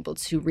being able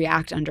to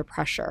react under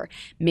pressure,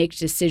 make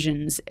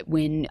decisions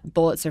when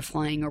bullets are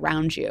flying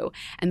around you.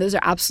 And those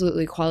are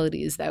absolutely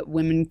qualities that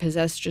women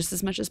possess just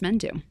as much as men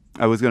do.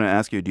 I was going to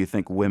ask you, do you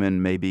think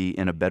women may be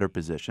in a better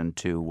position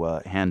to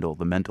handle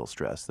the mental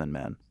stress than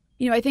men?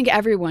 I think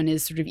everyone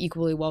is sort of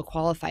equally well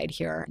qualified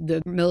here.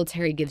 The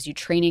military gives you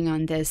training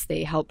on this.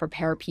 They help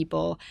prepare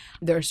people.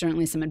 There are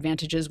certainly some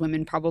advantages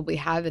women probably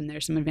have, and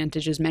there's some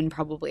advantages men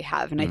probably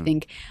have. And I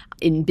think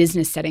in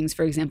business settings,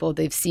 for example,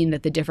 they've seen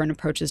that the different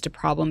approaches to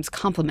problems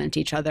complement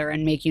each other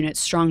and make units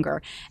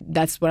stronger.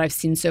 That's what I've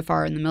seen so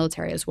far in the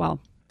military as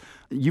well.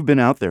 You've been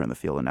out there in the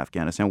field in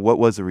Afghanistan. What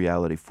was the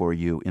reality for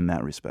you in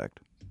that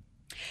respect?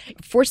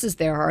 Forces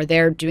there are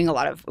there doing a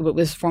lot of what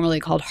was formerly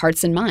called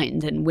hearts and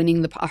minds and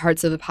winning the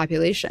hearts of the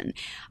population.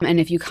 And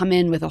if you come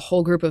in with a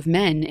whole group of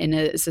men in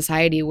a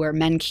society where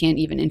men can't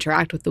even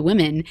interact with the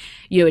women,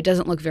 it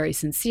doesn't look very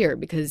sincere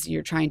because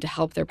you're trying to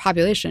help their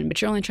population,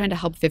 but you're only trying to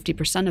help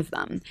 50% of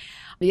them.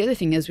 The other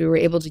thing is we were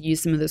able to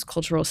use some of those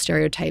cultural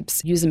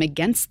stereotypes, use them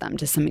against them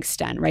to some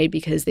extent, right?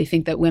 Because they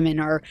think that women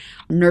are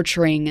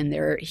nurturing and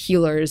they're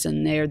healers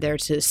and they're there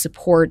to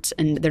support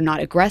and they're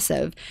not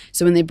aggressive.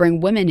 So when they bring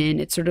women in,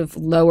 it sort of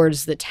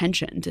lowers the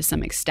tension to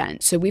some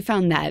extent. So we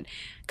found that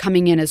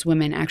coming in as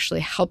women actually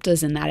helped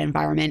us in that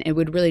environment. It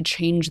would really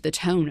change the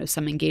tone of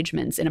some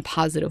engagements in a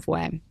positive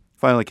way.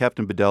 Finally,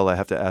 Captain Bedell, I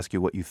have to ask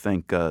you what you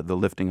think the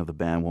lifting of the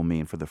ban will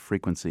mean for the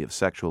frequency of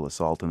sexual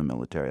assault in the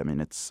military. I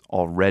mean, it's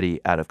already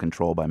out of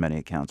control by many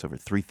accounts, over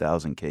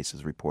 3,000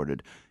 cases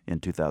reported in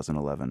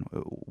 2011.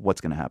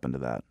 What's going to happen to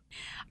that?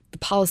 The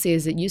policy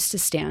as it used to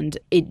stand,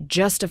 it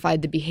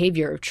justified the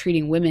behavior of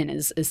treating women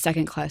as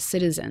second-class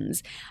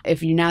citizens.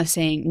 If you're now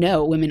saying,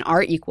 no, women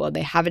are equal,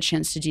 they have a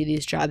chance to do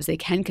these jobs, they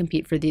can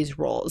compete for these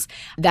roles,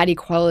 that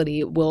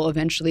equality will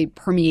eventually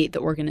permeate the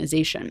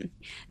organization.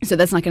 So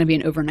that's not going to be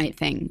an overnight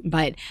thing,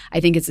 but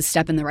I think it's a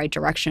step in the right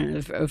direction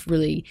of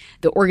really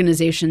the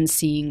organization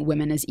seeing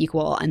women as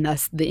equal and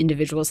thus the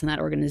individuals in that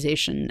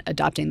organization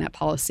adopting that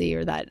policy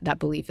or that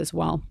belief as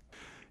well.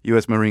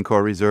 U.S. Marine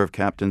Corps Reserve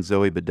Captain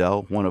Zoe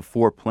Bedell, one of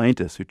 4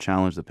 plaintiffs who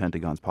challenged the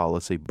Pentagon's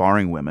policy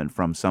barring women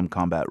from some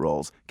combat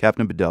roles.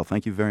 Captain Bedell,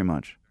 thank you very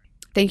much.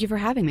 Thank you for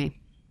having me.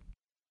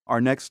 Our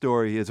next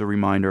story is a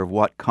reminder of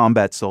what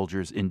combat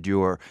soldiers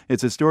endure.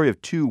 It's a story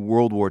of two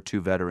World War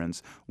II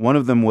veterans. One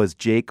of them was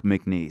Jake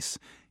McNeese.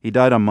 He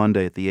died on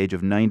Monday at the age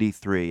of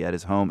 93 at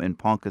his home in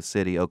Ponca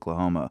City,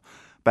 Oklahoma.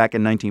 Back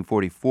in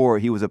 1944,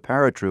 he was a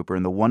paratrooper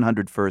in the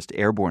 101st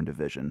Airborne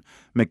Division.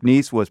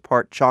 McNeese was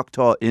part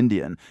Choctaw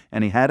Indian,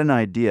 and he had an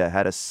idea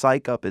how to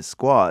psych up his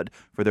squad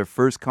for their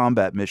first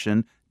combat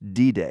mission,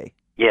 D-Day.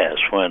 Yes,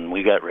 when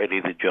we got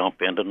ready to jump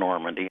into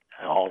Normandy,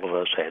 all of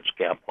us had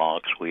scalp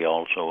locks. We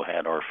also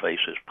had our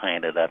faces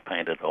painted. I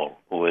painted all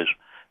boys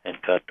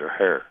and cut their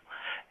hair.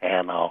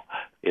 And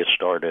it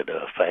started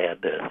a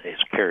fad that is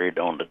carried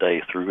on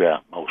today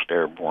throughout most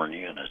airborne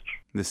units.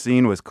 The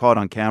scene was caught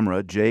on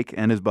camera, Jake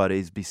and his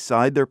buddies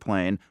beside their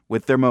plane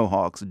with their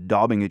mohawks,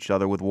 daubing each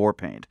other with war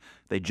paint.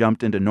 They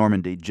jumped into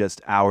Normandy just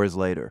hours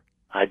later.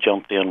 I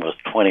jumped in with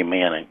 20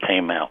 men and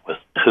came out with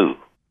 2.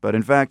 But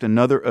in fact,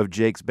 another of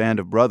Jake's band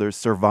of brothers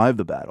survived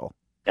the battle.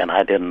 And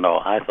I didn't know.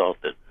 I thought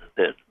that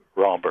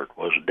Robert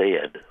was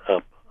dead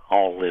up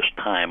all this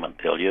time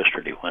until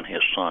yesterday when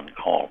his son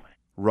called me.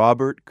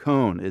 Robert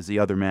Cohn is the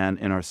other man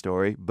in our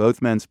story.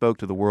 Both men spoke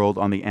to the world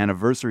on the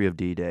anniversary of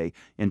D-Day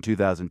in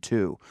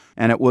 2002.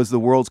 And it was the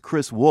world's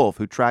Chris Wolf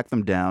who tracked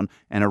them down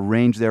and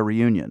arranged their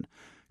reunion.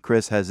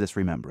 Chris has this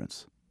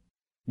remembrance.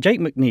 Jake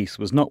McNeese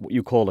was not what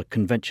you call a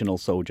conventional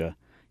soldier.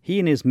 He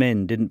and his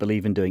men didn't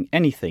believe in doing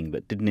anything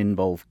that didn't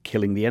involve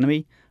killing the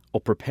enemy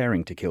or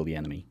preparing to kill the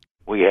enemy.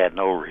 We had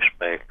no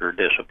respect or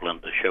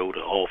discipline to show to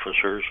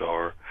officers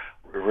or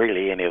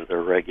really any of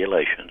their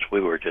regulations.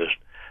 We were just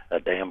a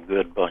damn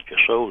good bunch of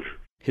soldiers.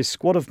 His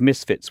squad of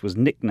misfits was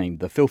nicknamed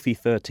the Filthy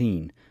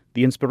 13,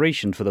 the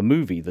inspiration for the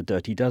movie The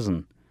Dirty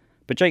Dozen.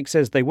 But Jake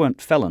says they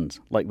weren't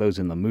felons like those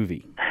in the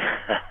movie.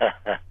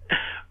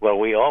 Well,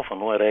 we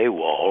often went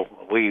AWOL.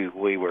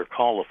 We were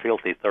called the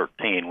Filthy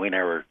 13. We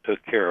never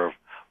took care of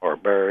our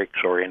barracks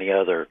or any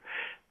other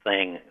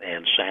thing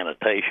in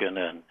sanitation,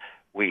 and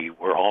we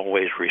were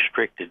always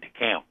restricted to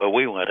camp. But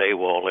we went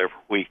AWOL every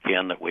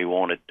weekend that we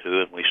wanted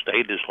to, and we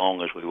stayed as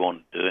long as we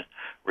wanted to,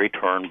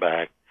 returned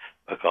back,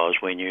 because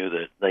we knew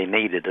that they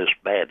needed us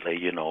badly,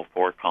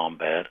 for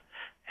combat,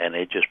 and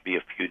it'd just be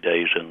a few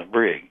days in the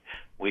brig.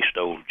 We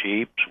stole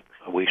jeeps,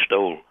 we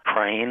stole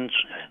trains,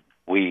 and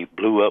we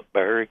blew up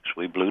barracks,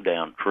 we blew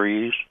down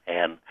trees,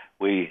 and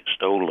we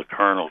stole the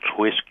colonel's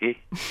whiskey,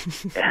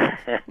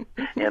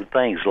 and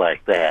things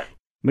like that.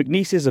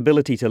 McNeese's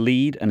ability to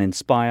lead and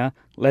inspire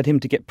led him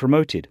to get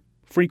promoted,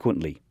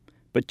 frequently.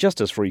 But just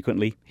as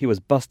frequently, he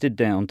was busted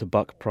down to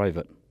buck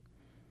private.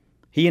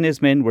 He and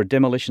his men were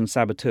demolition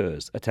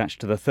saboteurs attached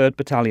to the 3rd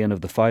Battalion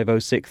of the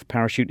 506th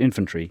Parachute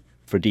Infantry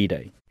for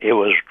D-Day. It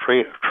was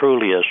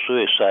truly a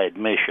suicide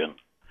mission,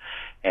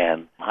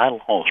 and I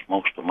lost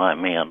most of my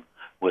men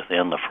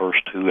within the first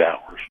 2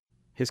 hours.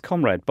 His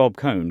comrade Bob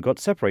Cohn got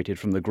separated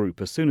from the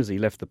group as soon as he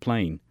left the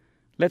plane.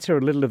 Let's hear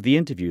a little of the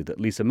interview that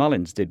Lisa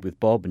Mullins did with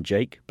Bob and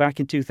Jake back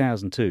in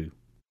 2002.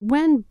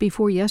 When,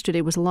 before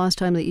yesterday, was the last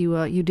time that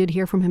you did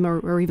hear from him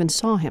or even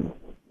saw him?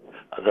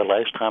 The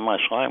last time I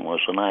saw him was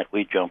the night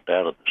we jumped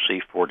out of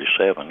the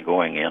C-47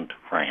 going into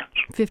France.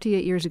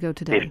 58 years ago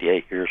today.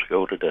 58 years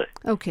ago today.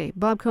 Okay.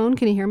 Bob Cohn,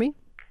 can you hear me?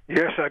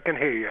 Yes, I can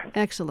hear you.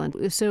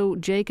 Excellent. So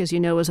Jake, as you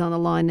know, is on the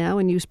line now,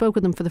 and you spoke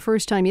with him for the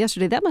first time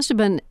yesterday. That must have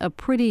been a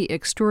pretty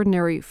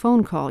extraordinary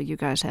phone call you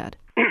guys had.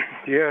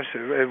 Yes,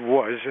 it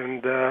was,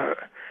 and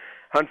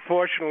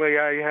unfortunately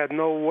I had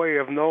no way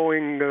of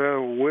knowing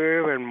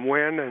where and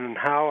when and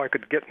how I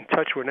could get in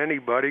touch with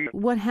anybody.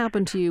 What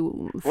happened to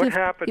you? What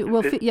happened?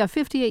 Well,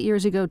 58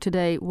 years ago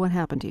today, what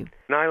happened to you?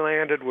 And I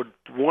landed with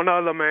one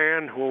other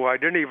man who I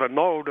didn't even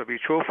know, to be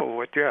truthful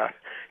with you,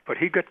 but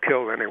he got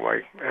killed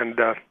anyway, and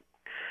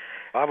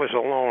I was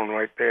alone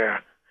right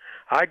there.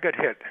 I got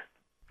hit.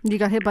 You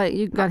got hit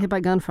by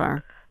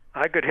gunfire.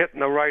 I got hit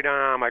in the right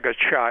arm. I got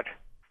shot.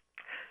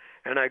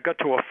 And I got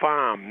to a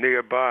farm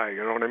nearby,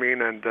 you know what I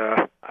mean? And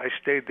I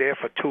stayed there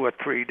for 2 or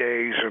 3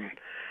 days, and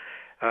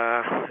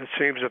it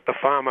seems that the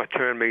farmer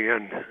turned me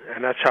in,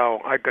 and that's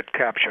how I got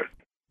captured.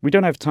 We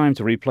don't have time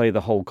to replay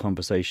the whole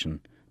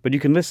conversation, but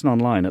you can listen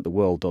online at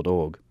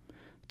theworld.org.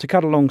 To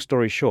cut a long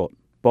story short,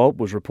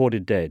 Bob was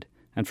reported dead,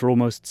 and for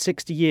almost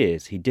 60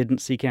 years he didn't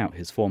seek out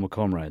his former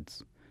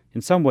comrades. In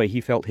some way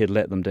he felt he'd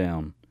let them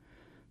down.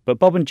 But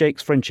Bob and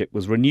Jake's friendship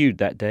was renewed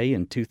that day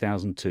in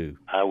 2002.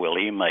 I will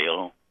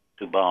email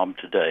to Bob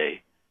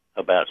today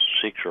about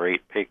 6 or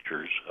 8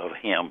 pictures of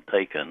him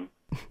taken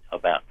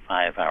about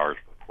 5 hours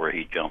before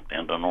he jumped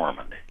into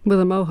Normandy. With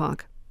a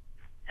mohawk.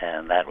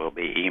 And that will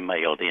be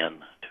emailed in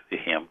to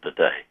him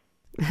today.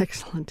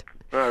 Excellent.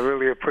 I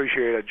really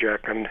appreciate it,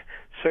 Jack, and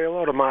say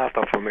hello to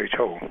Martha for me,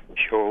 too.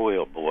 Sure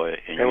will, boy.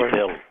 And it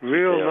was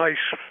real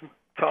nice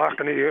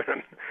talking to you,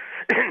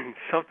 and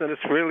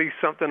it's really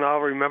something I'll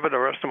remember the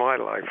rest of my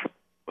life.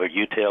 Well,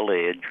 you tell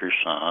Ed, your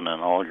son,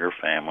 and all your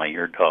family,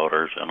 your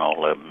daughters, and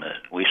all of them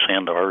that we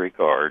send our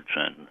regards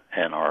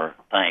and our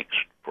thanks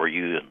for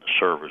you and the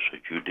service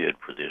that you did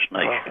for this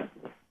nation.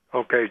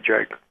 Okay,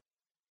 Jake.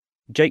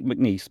 Jake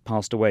McNeese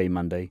passed away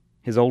Monday.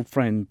 His old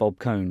friend Bob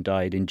Cohn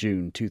died in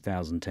June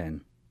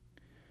 2010.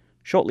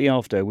 Shortly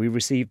after, we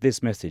received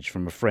this message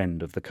from a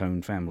friend of the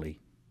Cohn family.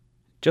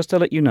 Just to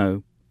let you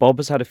know, Bob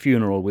has had a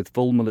funeral with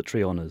full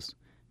military honours,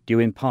 due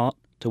in part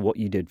to what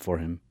you did for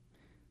him.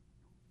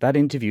 That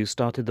interview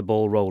started the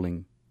ball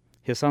rolling.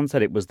 His son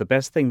said it was the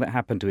best thing that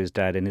happened to his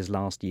dad in his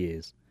last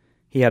years.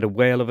 He had a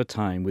whale of a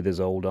time with his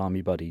old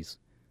army buddies.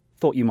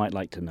 Thought you might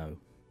like to know.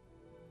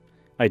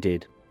 I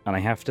did, and I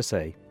have to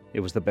say,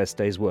 it was the best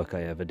day's work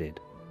I ever did.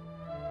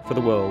 For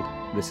the World,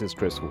 this is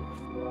Chris Wolfe.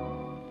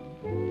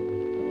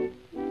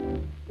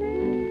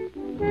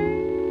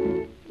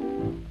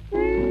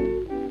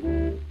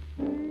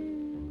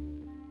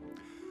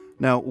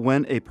 Now,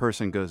 when a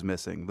person goes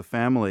missing, the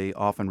family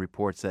often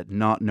reports that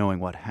not knowing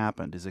what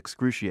happened is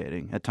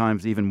excruciating, at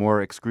times even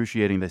more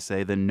excruciating, they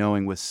say, than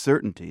knowing with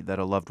certainty that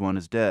a loved one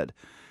is dead.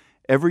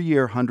 Every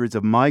year, hundreds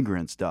of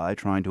migrants die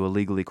trying to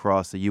illegally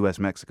cross the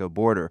U.S.-Mexico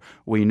border.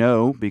 We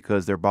know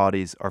because their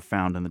bodies are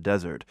found in the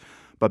desert.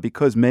 But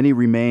because many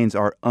remains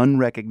are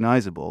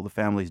unrecognizable, the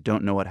families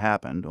don't know what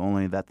happened,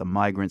 only that the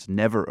migrants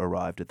never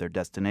arrived at their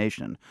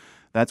destination.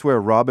 That's where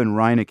Robin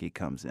Reinecke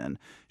comes in.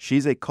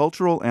 She's a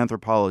cultural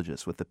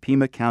anthropologist with the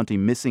Pima County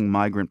Missing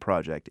Migrant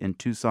Project in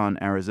Tucson,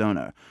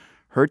 Arizona.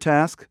 Her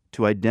task?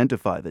 To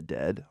identify the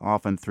dead,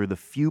 often through the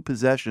few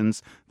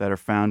possessions that are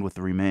found with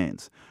the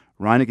remains.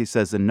 Reinecke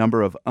says the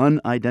number of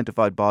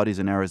unidentified bodies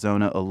in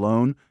Arizona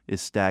alone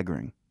is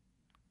staggering.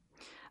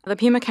 The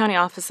Pima County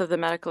Office of the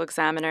Medical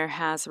Examiner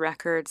has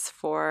records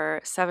for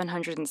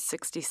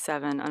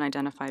 767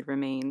 unidentified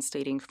remains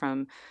dating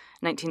from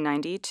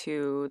 1990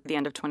 to the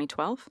end of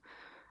 2012.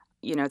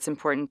 It's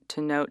important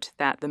to note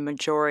that the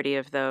majority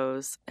of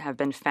those have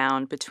been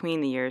found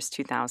between the years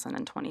 2000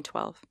 and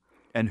 2012.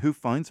 And who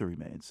finds the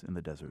remains in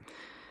the desert?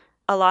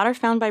 A lot are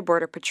found by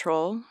Border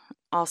Patrol.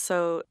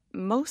 Also,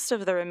 most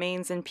of the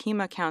remains in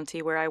Pima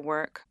County, where I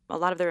work, a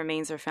lot of the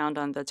remains are found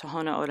on the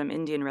Tohono O'odham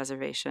Indian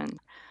Reservation.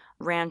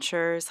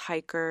 Ranchers,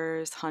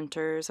 hikers,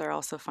 hunters are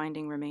also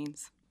finding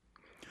remains.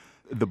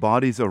 The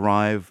bodies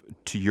arrive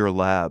to your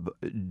lab.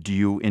 Do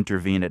you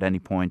intervene at any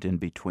point in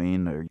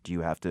between, or do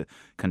you have to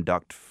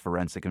conduct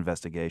forensic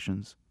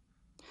investigations?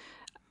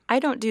 I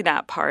don't do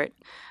that part.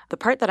 The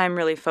part that I'm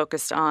really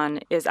focused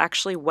on is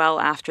actually well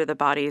after the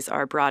bodies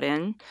are brought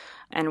in.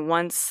 And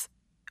once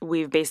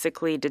we've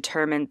basically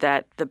determined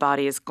that the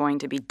body is going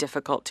to be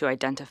difficult to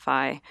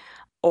identify,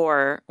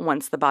 or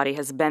once the body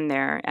has been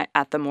there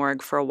at the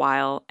morgue for a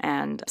while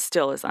and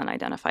still is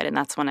unidentified. And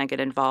that's when I get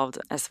involved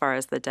as far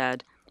as the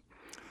dead.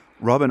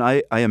 Robin,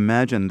 I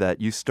imagine that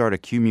you start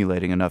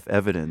accumulating enough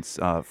evidence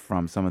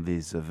from some of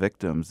these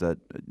victims that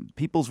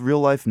people's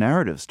real-life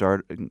narratives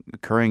start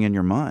occurring in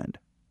your mind.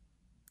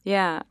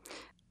 Yeah.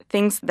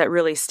 Things that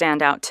really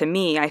stand out to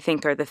me, I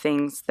think, are the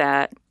things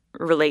that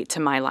relate to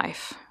my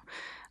life.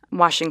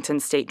 Washington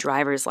State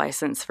driver's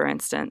license, for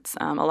instance.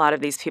 A lot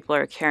of these people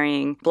are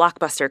carrying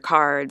Blockbuster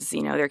cards.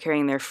 They're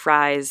carrying their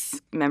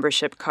Fry's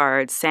membership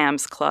cards,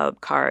 Sam's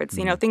Club cards,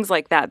 things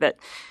like that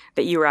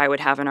you or I would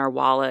have in our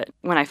wallet.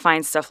 When I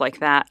find stuff like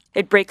that,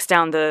 it breaks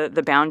down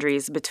the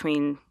boundaries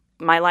between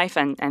my life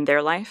and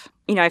their life.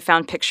 I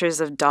found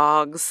pictures of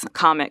dogs,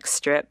 comic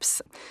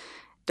strips.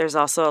 There's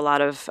also a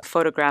lot of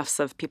photographs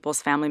of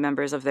people's family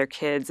members, of their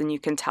kids, and you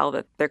can tell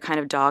that they're kind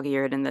of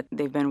dog-eared and that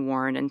they've been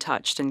worn and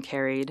touched and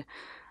carried.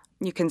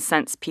 You can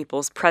sense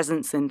people's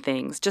presence in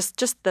things,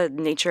 just the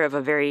nature of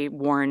a very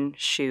worn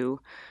shoe,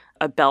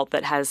 a belt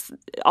that has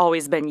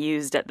always been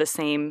used at the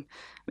same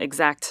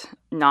exact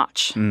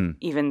notch,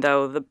 even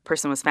though the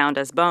person was found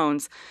as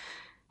bones.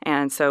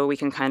 And so we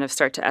can kind of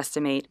start to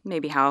estimate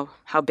maybe how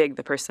big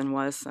the person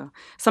was. So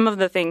some of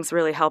the things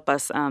really help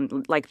us,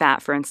 like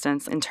that, for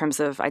instance, in terms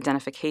of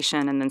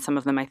identification. And then some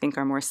of them I think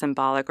are more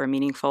symbolic or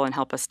meaningful and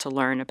help us to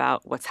learn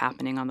about what's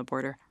happening on the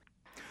border.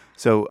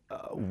 So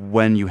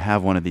when you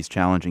have one of these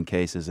challenging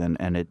cases and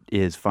it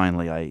is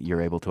finally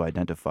you're able to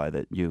identify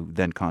that, you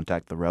then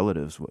contact the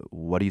relatives,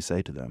 what do you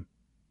say to them?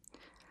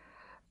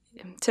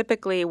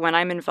 Typically, when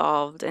I'm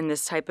involved in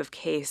this type of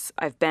case,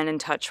 I've been in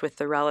touch with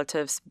the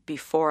relatives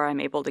before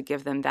I'm able to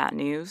give them that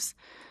news.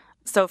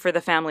 So for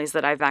the families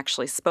that I've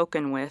actually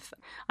spoken with,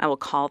 I will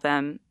call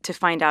them to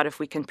find out if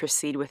we can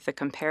proceed with the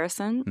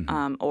comparison,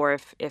 or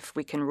if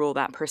we can rule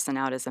that person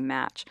out as a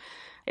match.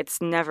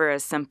 It's never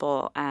as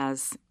simple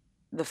as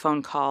the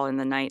phone call in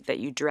the night that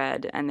you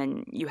dread, and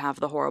then you have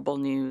the horrible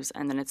news,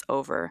 and then it's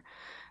over.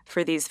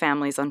 For these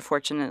families,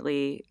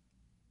 unfortunately,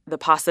 the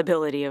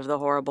possibility of the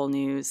horrible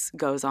news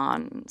goes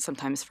on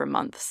sometimes for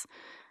months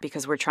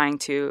because we're trying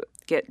to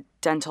get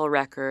dental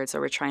records, or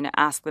we're trying to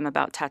ask them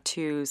about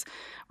tattoos.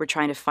 We're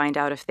trying to find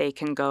out if they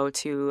can go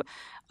to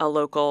a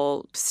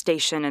local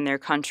station in their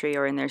country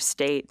or in their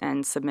state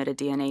and submit a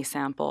DNA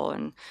sample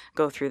and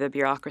go through the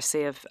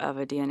bureaucracy of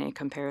a DNA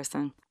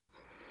comparison.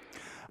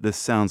 This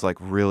sounds like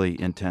really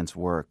intense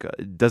work.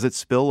 Does it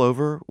spill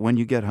over when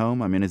you get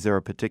home? I mean, is there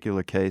a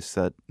particular case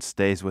that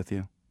stays with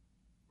you?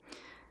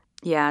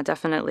 Yeah,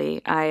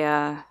 definitely.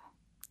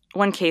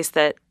 One case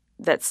that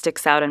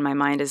sticks out in my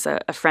mind is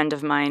a friend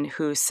of mine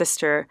whose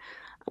sister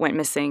went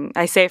missing.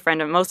 I say a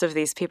friend of most of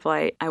these people,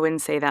 I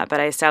wouldn't say that,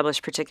 but I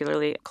established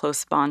particularly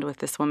close bond with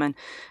this woman.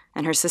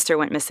 And her sister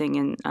went missing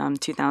in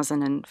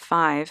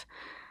 2005,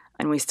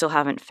 and we still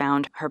haven't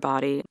found her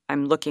body.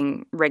 I'm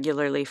looking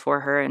regularly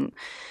for her, and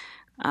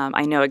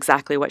I know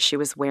exactly what she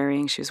was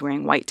wearing. She was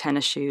wearing white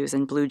tennis shoes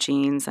and blue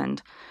jeans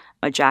and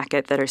a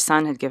jacket that her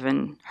son had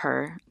given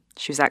her.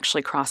 She was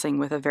actually crossing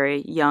with a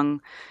very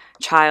young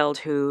child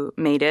who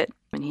made it,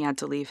 and he had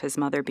to leave his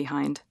mother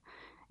behind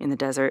in the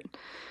desert.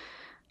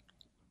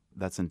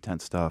 That's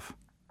intense stuff.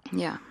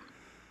 Yeah.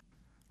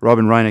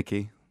 Robin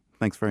Reinecke,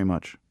 thanks very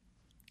much.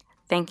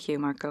 Thank you,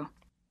 Marco.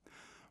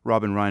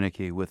 Robin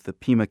Reinecke with the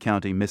Pima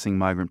County Missing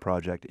Migrant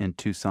Project in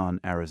Tucson,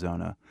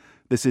 Arizona.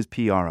 This is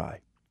PRI.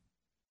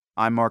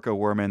 I'm Marco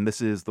Werman.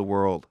 This is The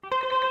World.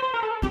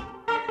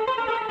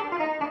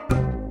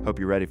 Hope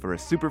you're ready for a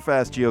super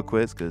fast geo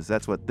quiz, because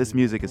that's what this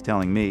music is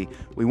telling me.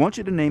 We want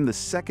you to name the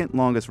second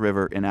longest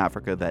river in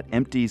Africa that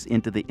empties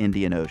into the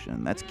Indian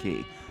Ocean. That's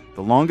key.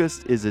 The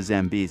longest is the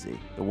Zambezi.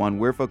 The one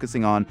we're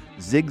focusing on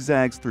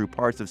zigzags through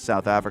parts of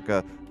South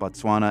Africa,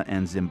 Botswana,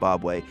 and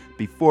Zimbabwe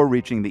before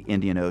reaching the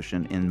Indian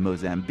Ocean in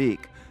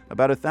Mozambique.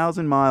 About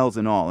 1,000 miles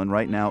in all, and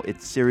right now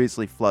it's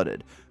seriously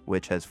flooded,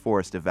 which has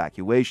forced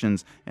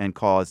evacuations and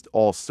caused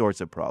all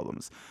sorts of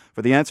problems.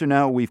 For the answer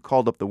now, we've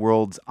called up the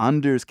world's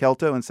Anders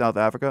Kelto in South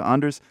Africa.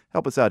 Anders,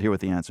 help us out here with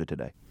the answer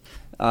today.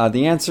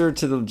 The answer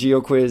to the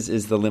GeoQuiz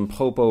is the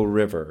Limpopo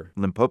River.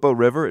 Limpopo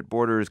River, it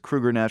borders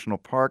Kruger National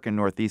Park in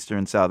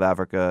northeastern South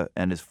Africa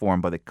and is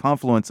formed by the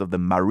confluence of the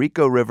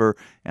Mariko River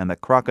and the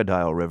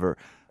Crocodile River.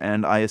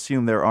 And I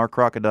assume there are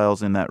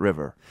crocodiles in that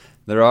river.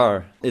 There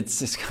are.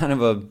 It's kind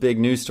of a big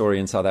news story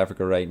in South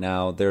Africa right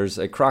now. There's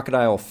a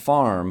crocodile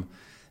farm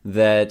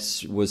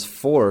that was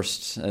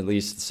forced, at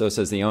least so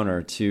says the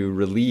owner, to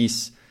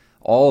release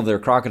all of their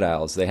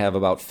crocodiles. They have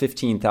about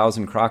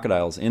 15,000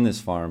 crocodiles in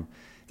this farm.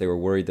 They were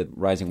worried that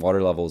rising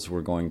water levels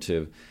were going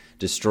to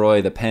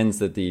destroy the pens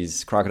that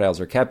these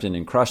crocodiles are kept in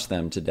and crush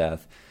them to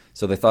death.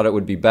 So they thought it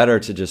would be better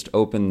to just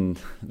open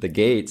the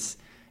gates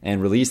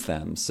and release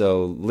them.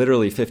 So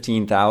literally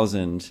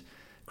 15,000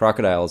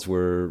 crocodiles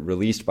were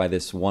released by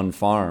this one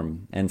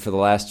farm. And for the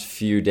last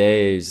few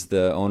days,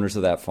 the owners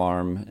of that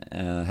farm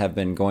have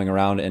been going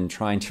around and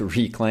trying to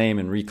reclaim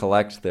and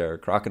recollect their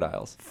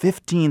crocodiles.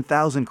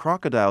 15,000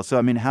 crocodiles. So,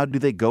 I mean, how do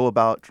they go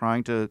about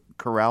trying to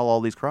corral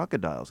all these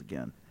crocodiles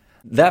again?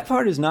 That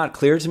part is not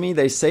clear to me.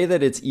 They say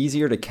that it's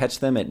easier to catch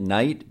them at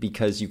night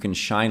because you can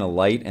shine a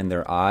light and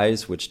their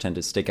eyes, which tend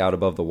to stick out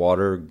above the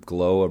water,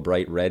 glow a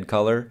bright red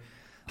color.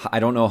 I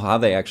don't know how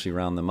they actually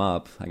round them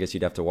up. I guess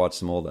you'd have to watch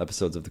some old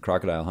episodes of The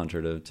Crocodile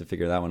Hunter to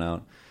figure that one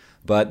out.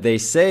 But they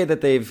say that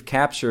they've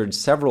captured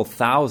several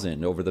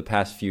thousand over the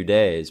past few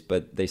days,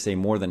 but they say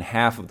more than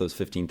half of those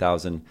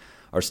 15,000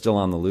 are still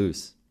on the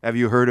loose. Have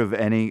you heard of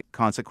any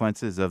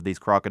consequences of these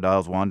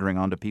crocodiles wandering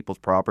onto people's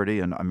property?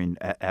 And, I mean,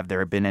 have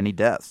there been any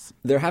deaths?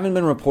 There haven't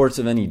been reports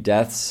of any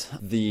deaths.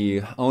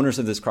 The owners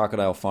of this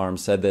crocodile farm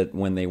said that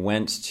when they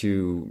went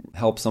to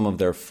help some of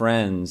their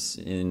friends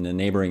in a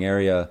neighboring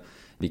area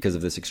because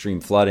of this extreme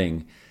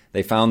flooding,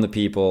 they found the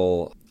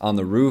people on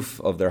the roof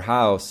of their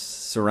house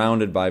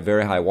surrounded by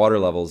very high water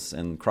levels,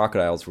 and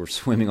crocodiles were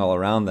swimming all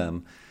around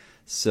them.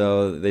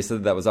 So they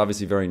said that was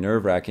obviously very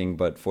nerve-wracking,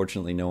 but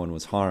fortunately no one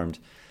was harmed.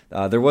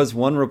 There was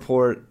one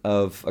report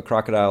of a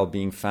crocodile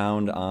being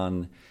found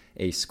on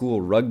a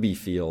school rugby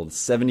field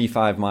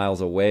 75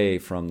 miles away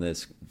from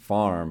this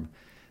farm.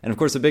 And of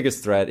course the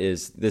biggest threat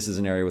is this is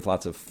an area with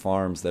lots of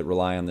farms that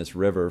rely on this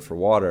river for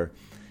water,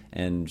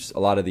 and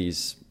a lot of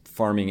these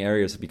farming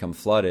areas have become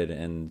flooded,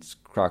 and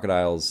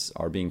crocodiles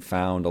are being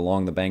found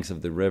along the banks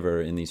of the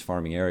river in these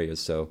farming areas.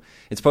 So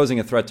it's posing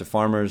a threat to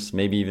farmers,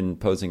 maybe even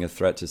posing a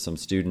threat to some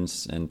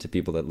students and to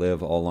people that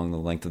live all along the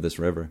length of this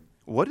river.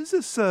 What does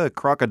this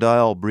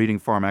crocodile breeding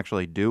farm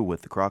actually do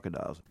with the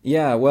crocodiles?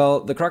 Yeah,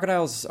 well, the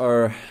crocodiles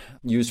are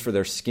used for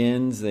their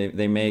skins.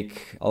 They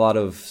make a lot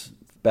of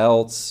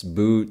belts,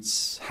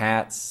 boots,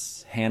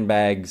 hats,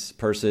 handbags,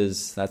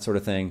 purses, that sort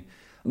of thing.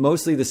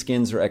 Mostly the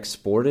skins are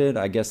exported.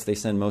 I guess they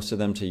send most of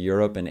them to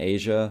Europe and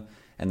Asia,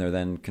 and they're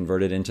then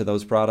converted into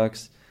those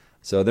products.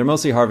 So they're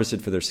mostly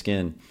harvested for their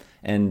skin.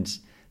 And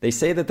they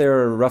say that there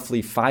are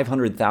roughly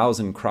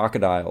 500,000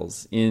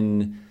 crocodiles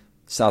in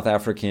South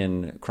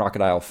African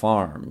crocodile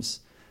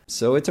farms.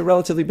 So it's a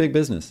relatively big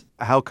business.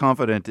 How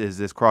confident is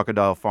this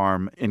crocodile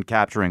farm in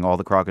capturing all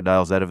the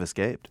crocodiles that have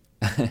escaped?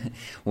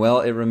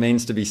 Well, it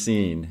remains to be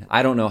seen.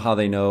 I don't know how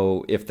they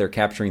know if they're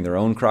capturing their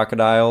own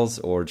crocodiles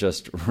or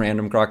just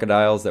random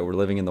crocodiles that were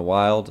living in the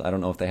wild. I don't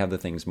know if they have the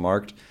things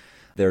marked.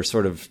 They're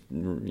sort of,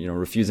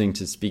 refusing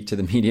to speak to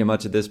the media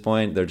much at this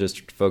point. They're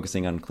just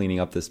focusing on cleaning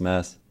up this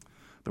mess.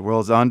 The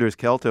world's Anders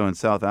Kelto in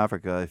South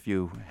Africa. If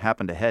you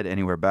happen to head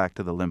anywhere back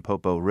to the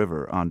Limpopo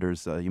River,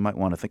 Anders, you might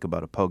want to think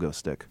about a pogo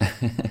stick.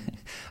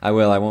 I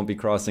will. I won't be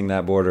crossing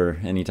that border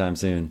anytime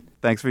soon.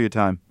 Thanks for your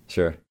time.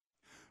 Sure.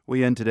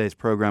 We end today's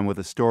program with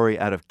a story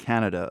out of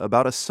Canada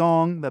about a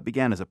song that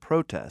began as a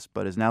protest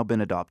but has now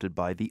been adopted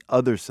by the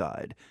other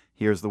side.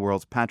 Here's the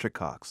world's Patrick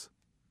Cox.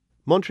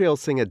 Montreal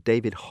singer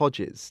David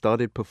Hodges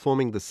started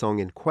performing the song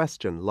in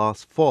question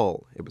last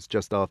fall. It was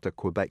just after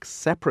Quebec's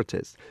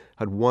separatists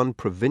had won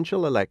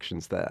provincial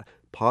elections there,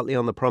 partly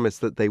on the promise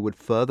that they would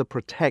further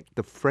protect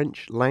the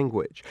French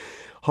language.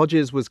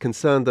 Hodges was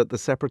concerned that the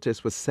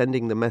separatists were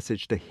sending the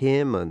message to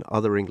him and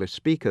other English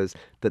speakers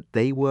that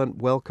they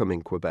weren't welcome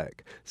in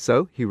Quebec.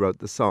 So he wrote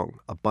the song,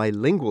 a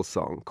bilingual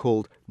song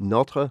called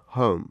Notre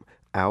Home,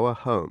 Our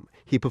Home.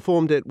 He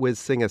performed it with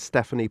singer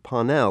Stephanie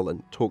Parnell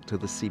and talked to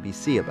the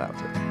CBC about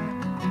it.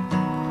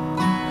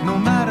 No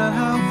matter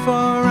how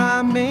far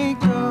I may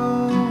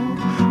go,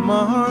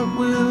 my heart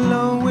will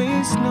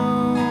always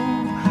know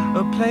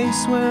a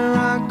place where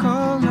I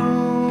call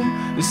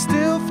home is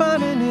still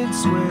finding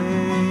its way.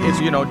 It's,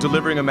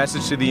 delivering a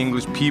message to the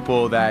English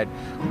people that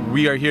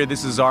we are here,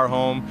 this is our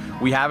home,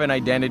 we have an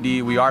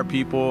identity, we are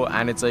people,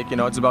 and it's like,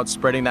 it's about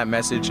spreading that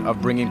message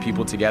of bringing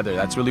people together.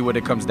 That's really what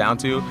it comes down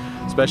to,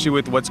 especially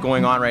with what's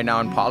going on right now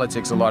in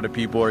politics. A lot of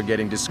people are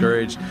getting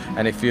discouraged,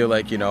 and they feel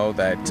like,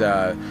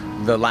 that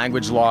the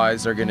language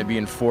laws are going to be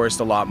enforced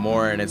a lot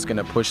more, and it's going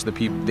to push the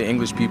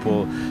English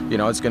people,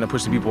 it's going to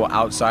push the people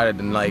outside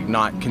and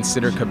not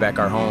consider Quebec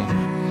our home.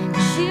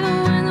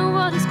 Even when the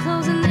world is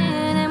closing in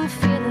and we're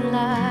feeling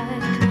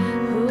like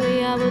who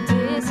we are will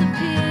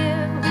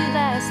disappear, we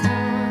last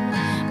on,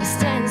 we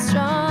stand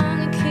strong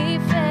and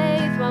keep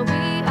faith while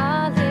we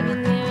are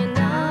living there in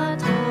our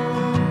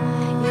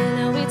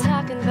home. We're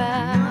talking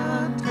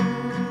about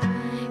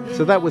home.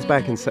 So that was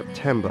back in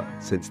September.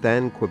 Since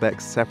then,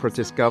 Quebec's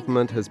separatist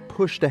government has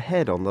pushed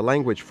ahead on the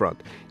language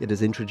front. It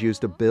has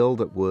introduced a bill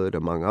that would,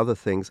 among other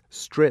things,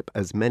 strip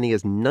as many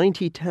as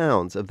 90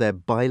 towns of their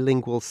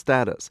bilingual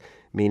status,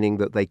 meaning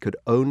that they could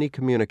only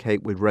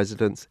communicate with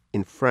residents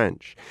in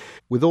French.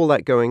 With all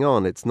that going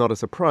on, it's not a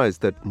surprise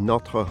that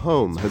Notre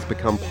Home has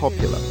become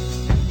popular.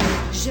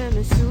 Je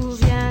me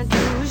souviens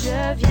d'où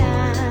je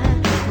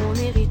viens, mon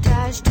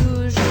héritage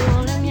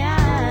toujours le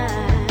mien.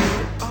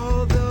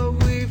 Although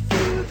we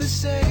feel the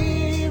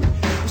same,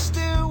 we're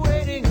still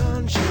waiting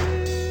on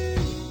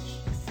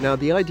change. Now,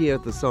 the idea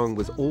of the song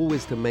was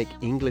always to make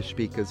English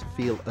speakers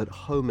feel at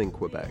home in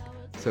Quebec.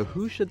 So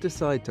who should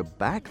decide to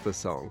back the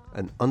song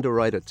and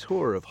underwrite a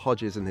tour of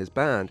Hodges and his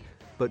band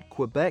but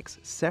Quebec's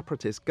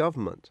separatist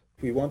government?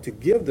 We want to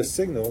give the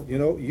signal,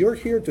 you're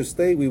here to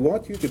stay. We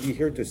want you to be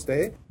here to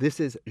stay. This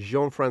is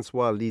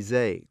Jean-François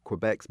Lisée,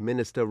 Quebec's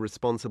minister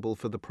responsible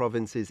for the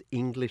province's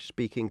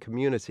English-speaking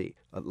community,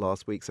 at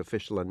last week's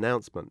official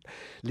announcement.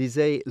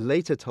 Lisée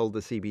later told the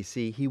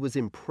CBC he was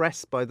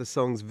impressed by the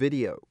song's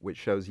video, which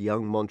shows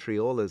young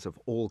Montrealers of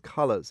all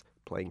colors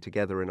playing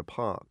together in a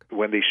park.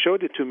 When they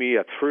showed it to me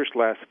at first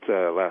last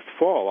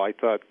fall, I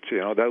thought,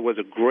 that was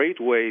a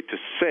great way to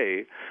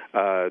say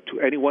to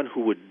anyone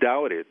who would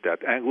doubt it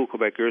that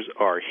Anglo-Quebecers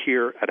are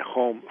here at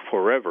home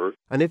forever.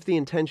 And if the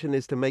intention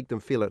is to make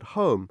them feel at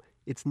home,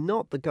 it's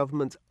not the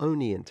government's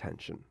only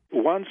intention.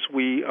 Once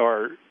we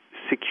are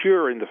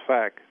secure in the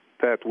fact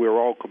that we're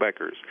all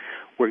Quebecers,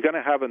 we're going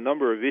to have a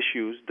number of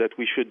issues that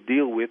we should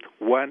deal with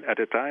one at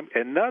a time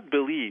and not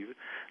believe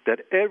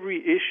that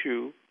every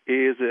issue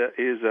is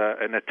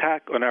an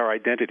attack on our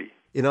identity.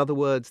 In other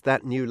words,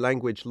 that new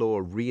language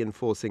law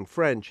reinforcing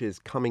French is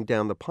coming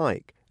down the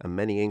pike, and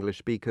many English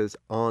speakers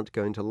aren't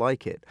going to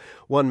like it.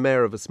 One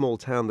mayor of a small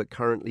town that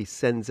currently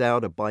sends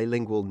out a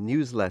bilingual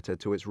newsletter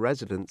to its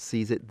residents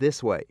sees it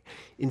this way.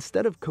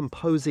 Instead of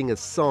composing a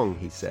song,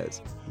 he says,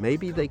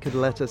 maybe they could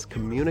let us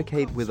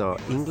communicate with our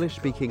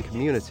English-speaking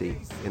community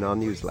in our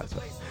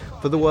newsletter.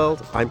 For The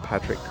World, I'm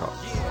Patrick Cox.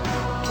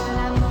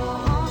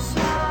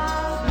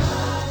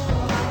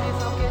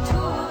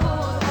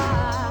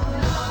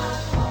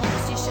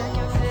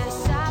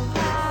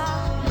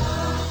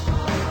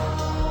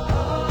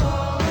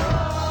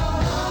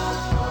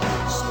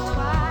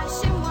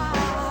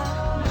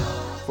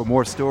 For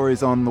more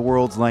stories on the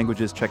world's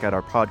languages, check out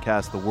our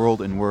podcast, The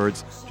World in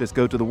Words. Just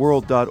go to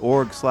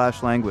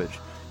theworld.org/language.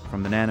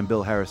 From the Nan and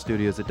Bill Harris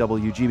studios at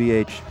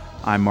WGBH,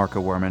 I'm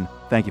Marco Werman.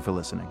 Thank you for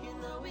listening.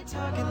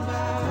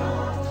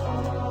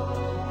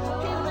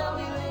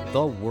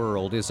 The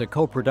World is a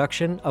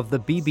co-production of the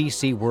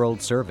BBC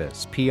World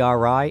Service,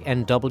 PRI,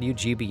 and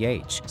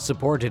WGBH,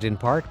 supported in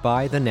part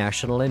by the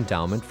National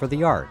Endowment for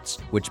the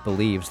Arts, which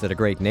believes that a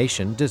great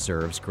nation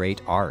deserves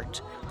great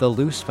art. The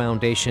Luce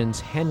Foundation's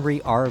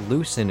Henry R.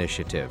 Luce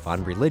Initiative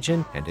on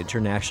Religion and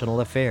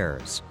International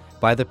Affairs.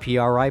 By the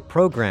PRI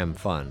Program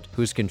Fund,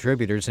 whose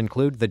contributors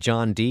include the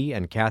John D.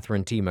 and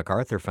Catherine T.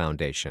 MacArthur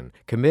Foundation,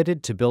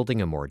 committed to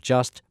building a more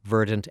just,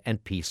 verdant,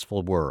 and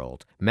peaceful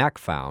world,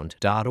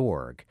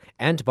 macfound.org.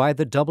 And by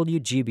the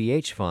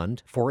WGBH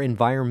Fund for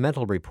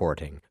Environmental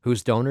Reporting,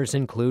 whose donors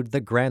include the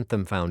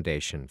Grantham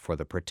Foundation for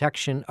the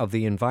Protection of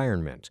the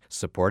Environment,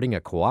 supporting a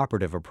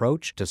cooperative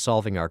approach to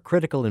solving our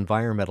critical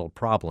environmental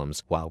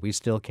problems while we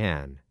still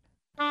can.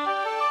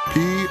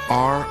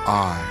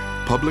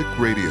 PRI, Public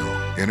Radio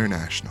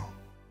International.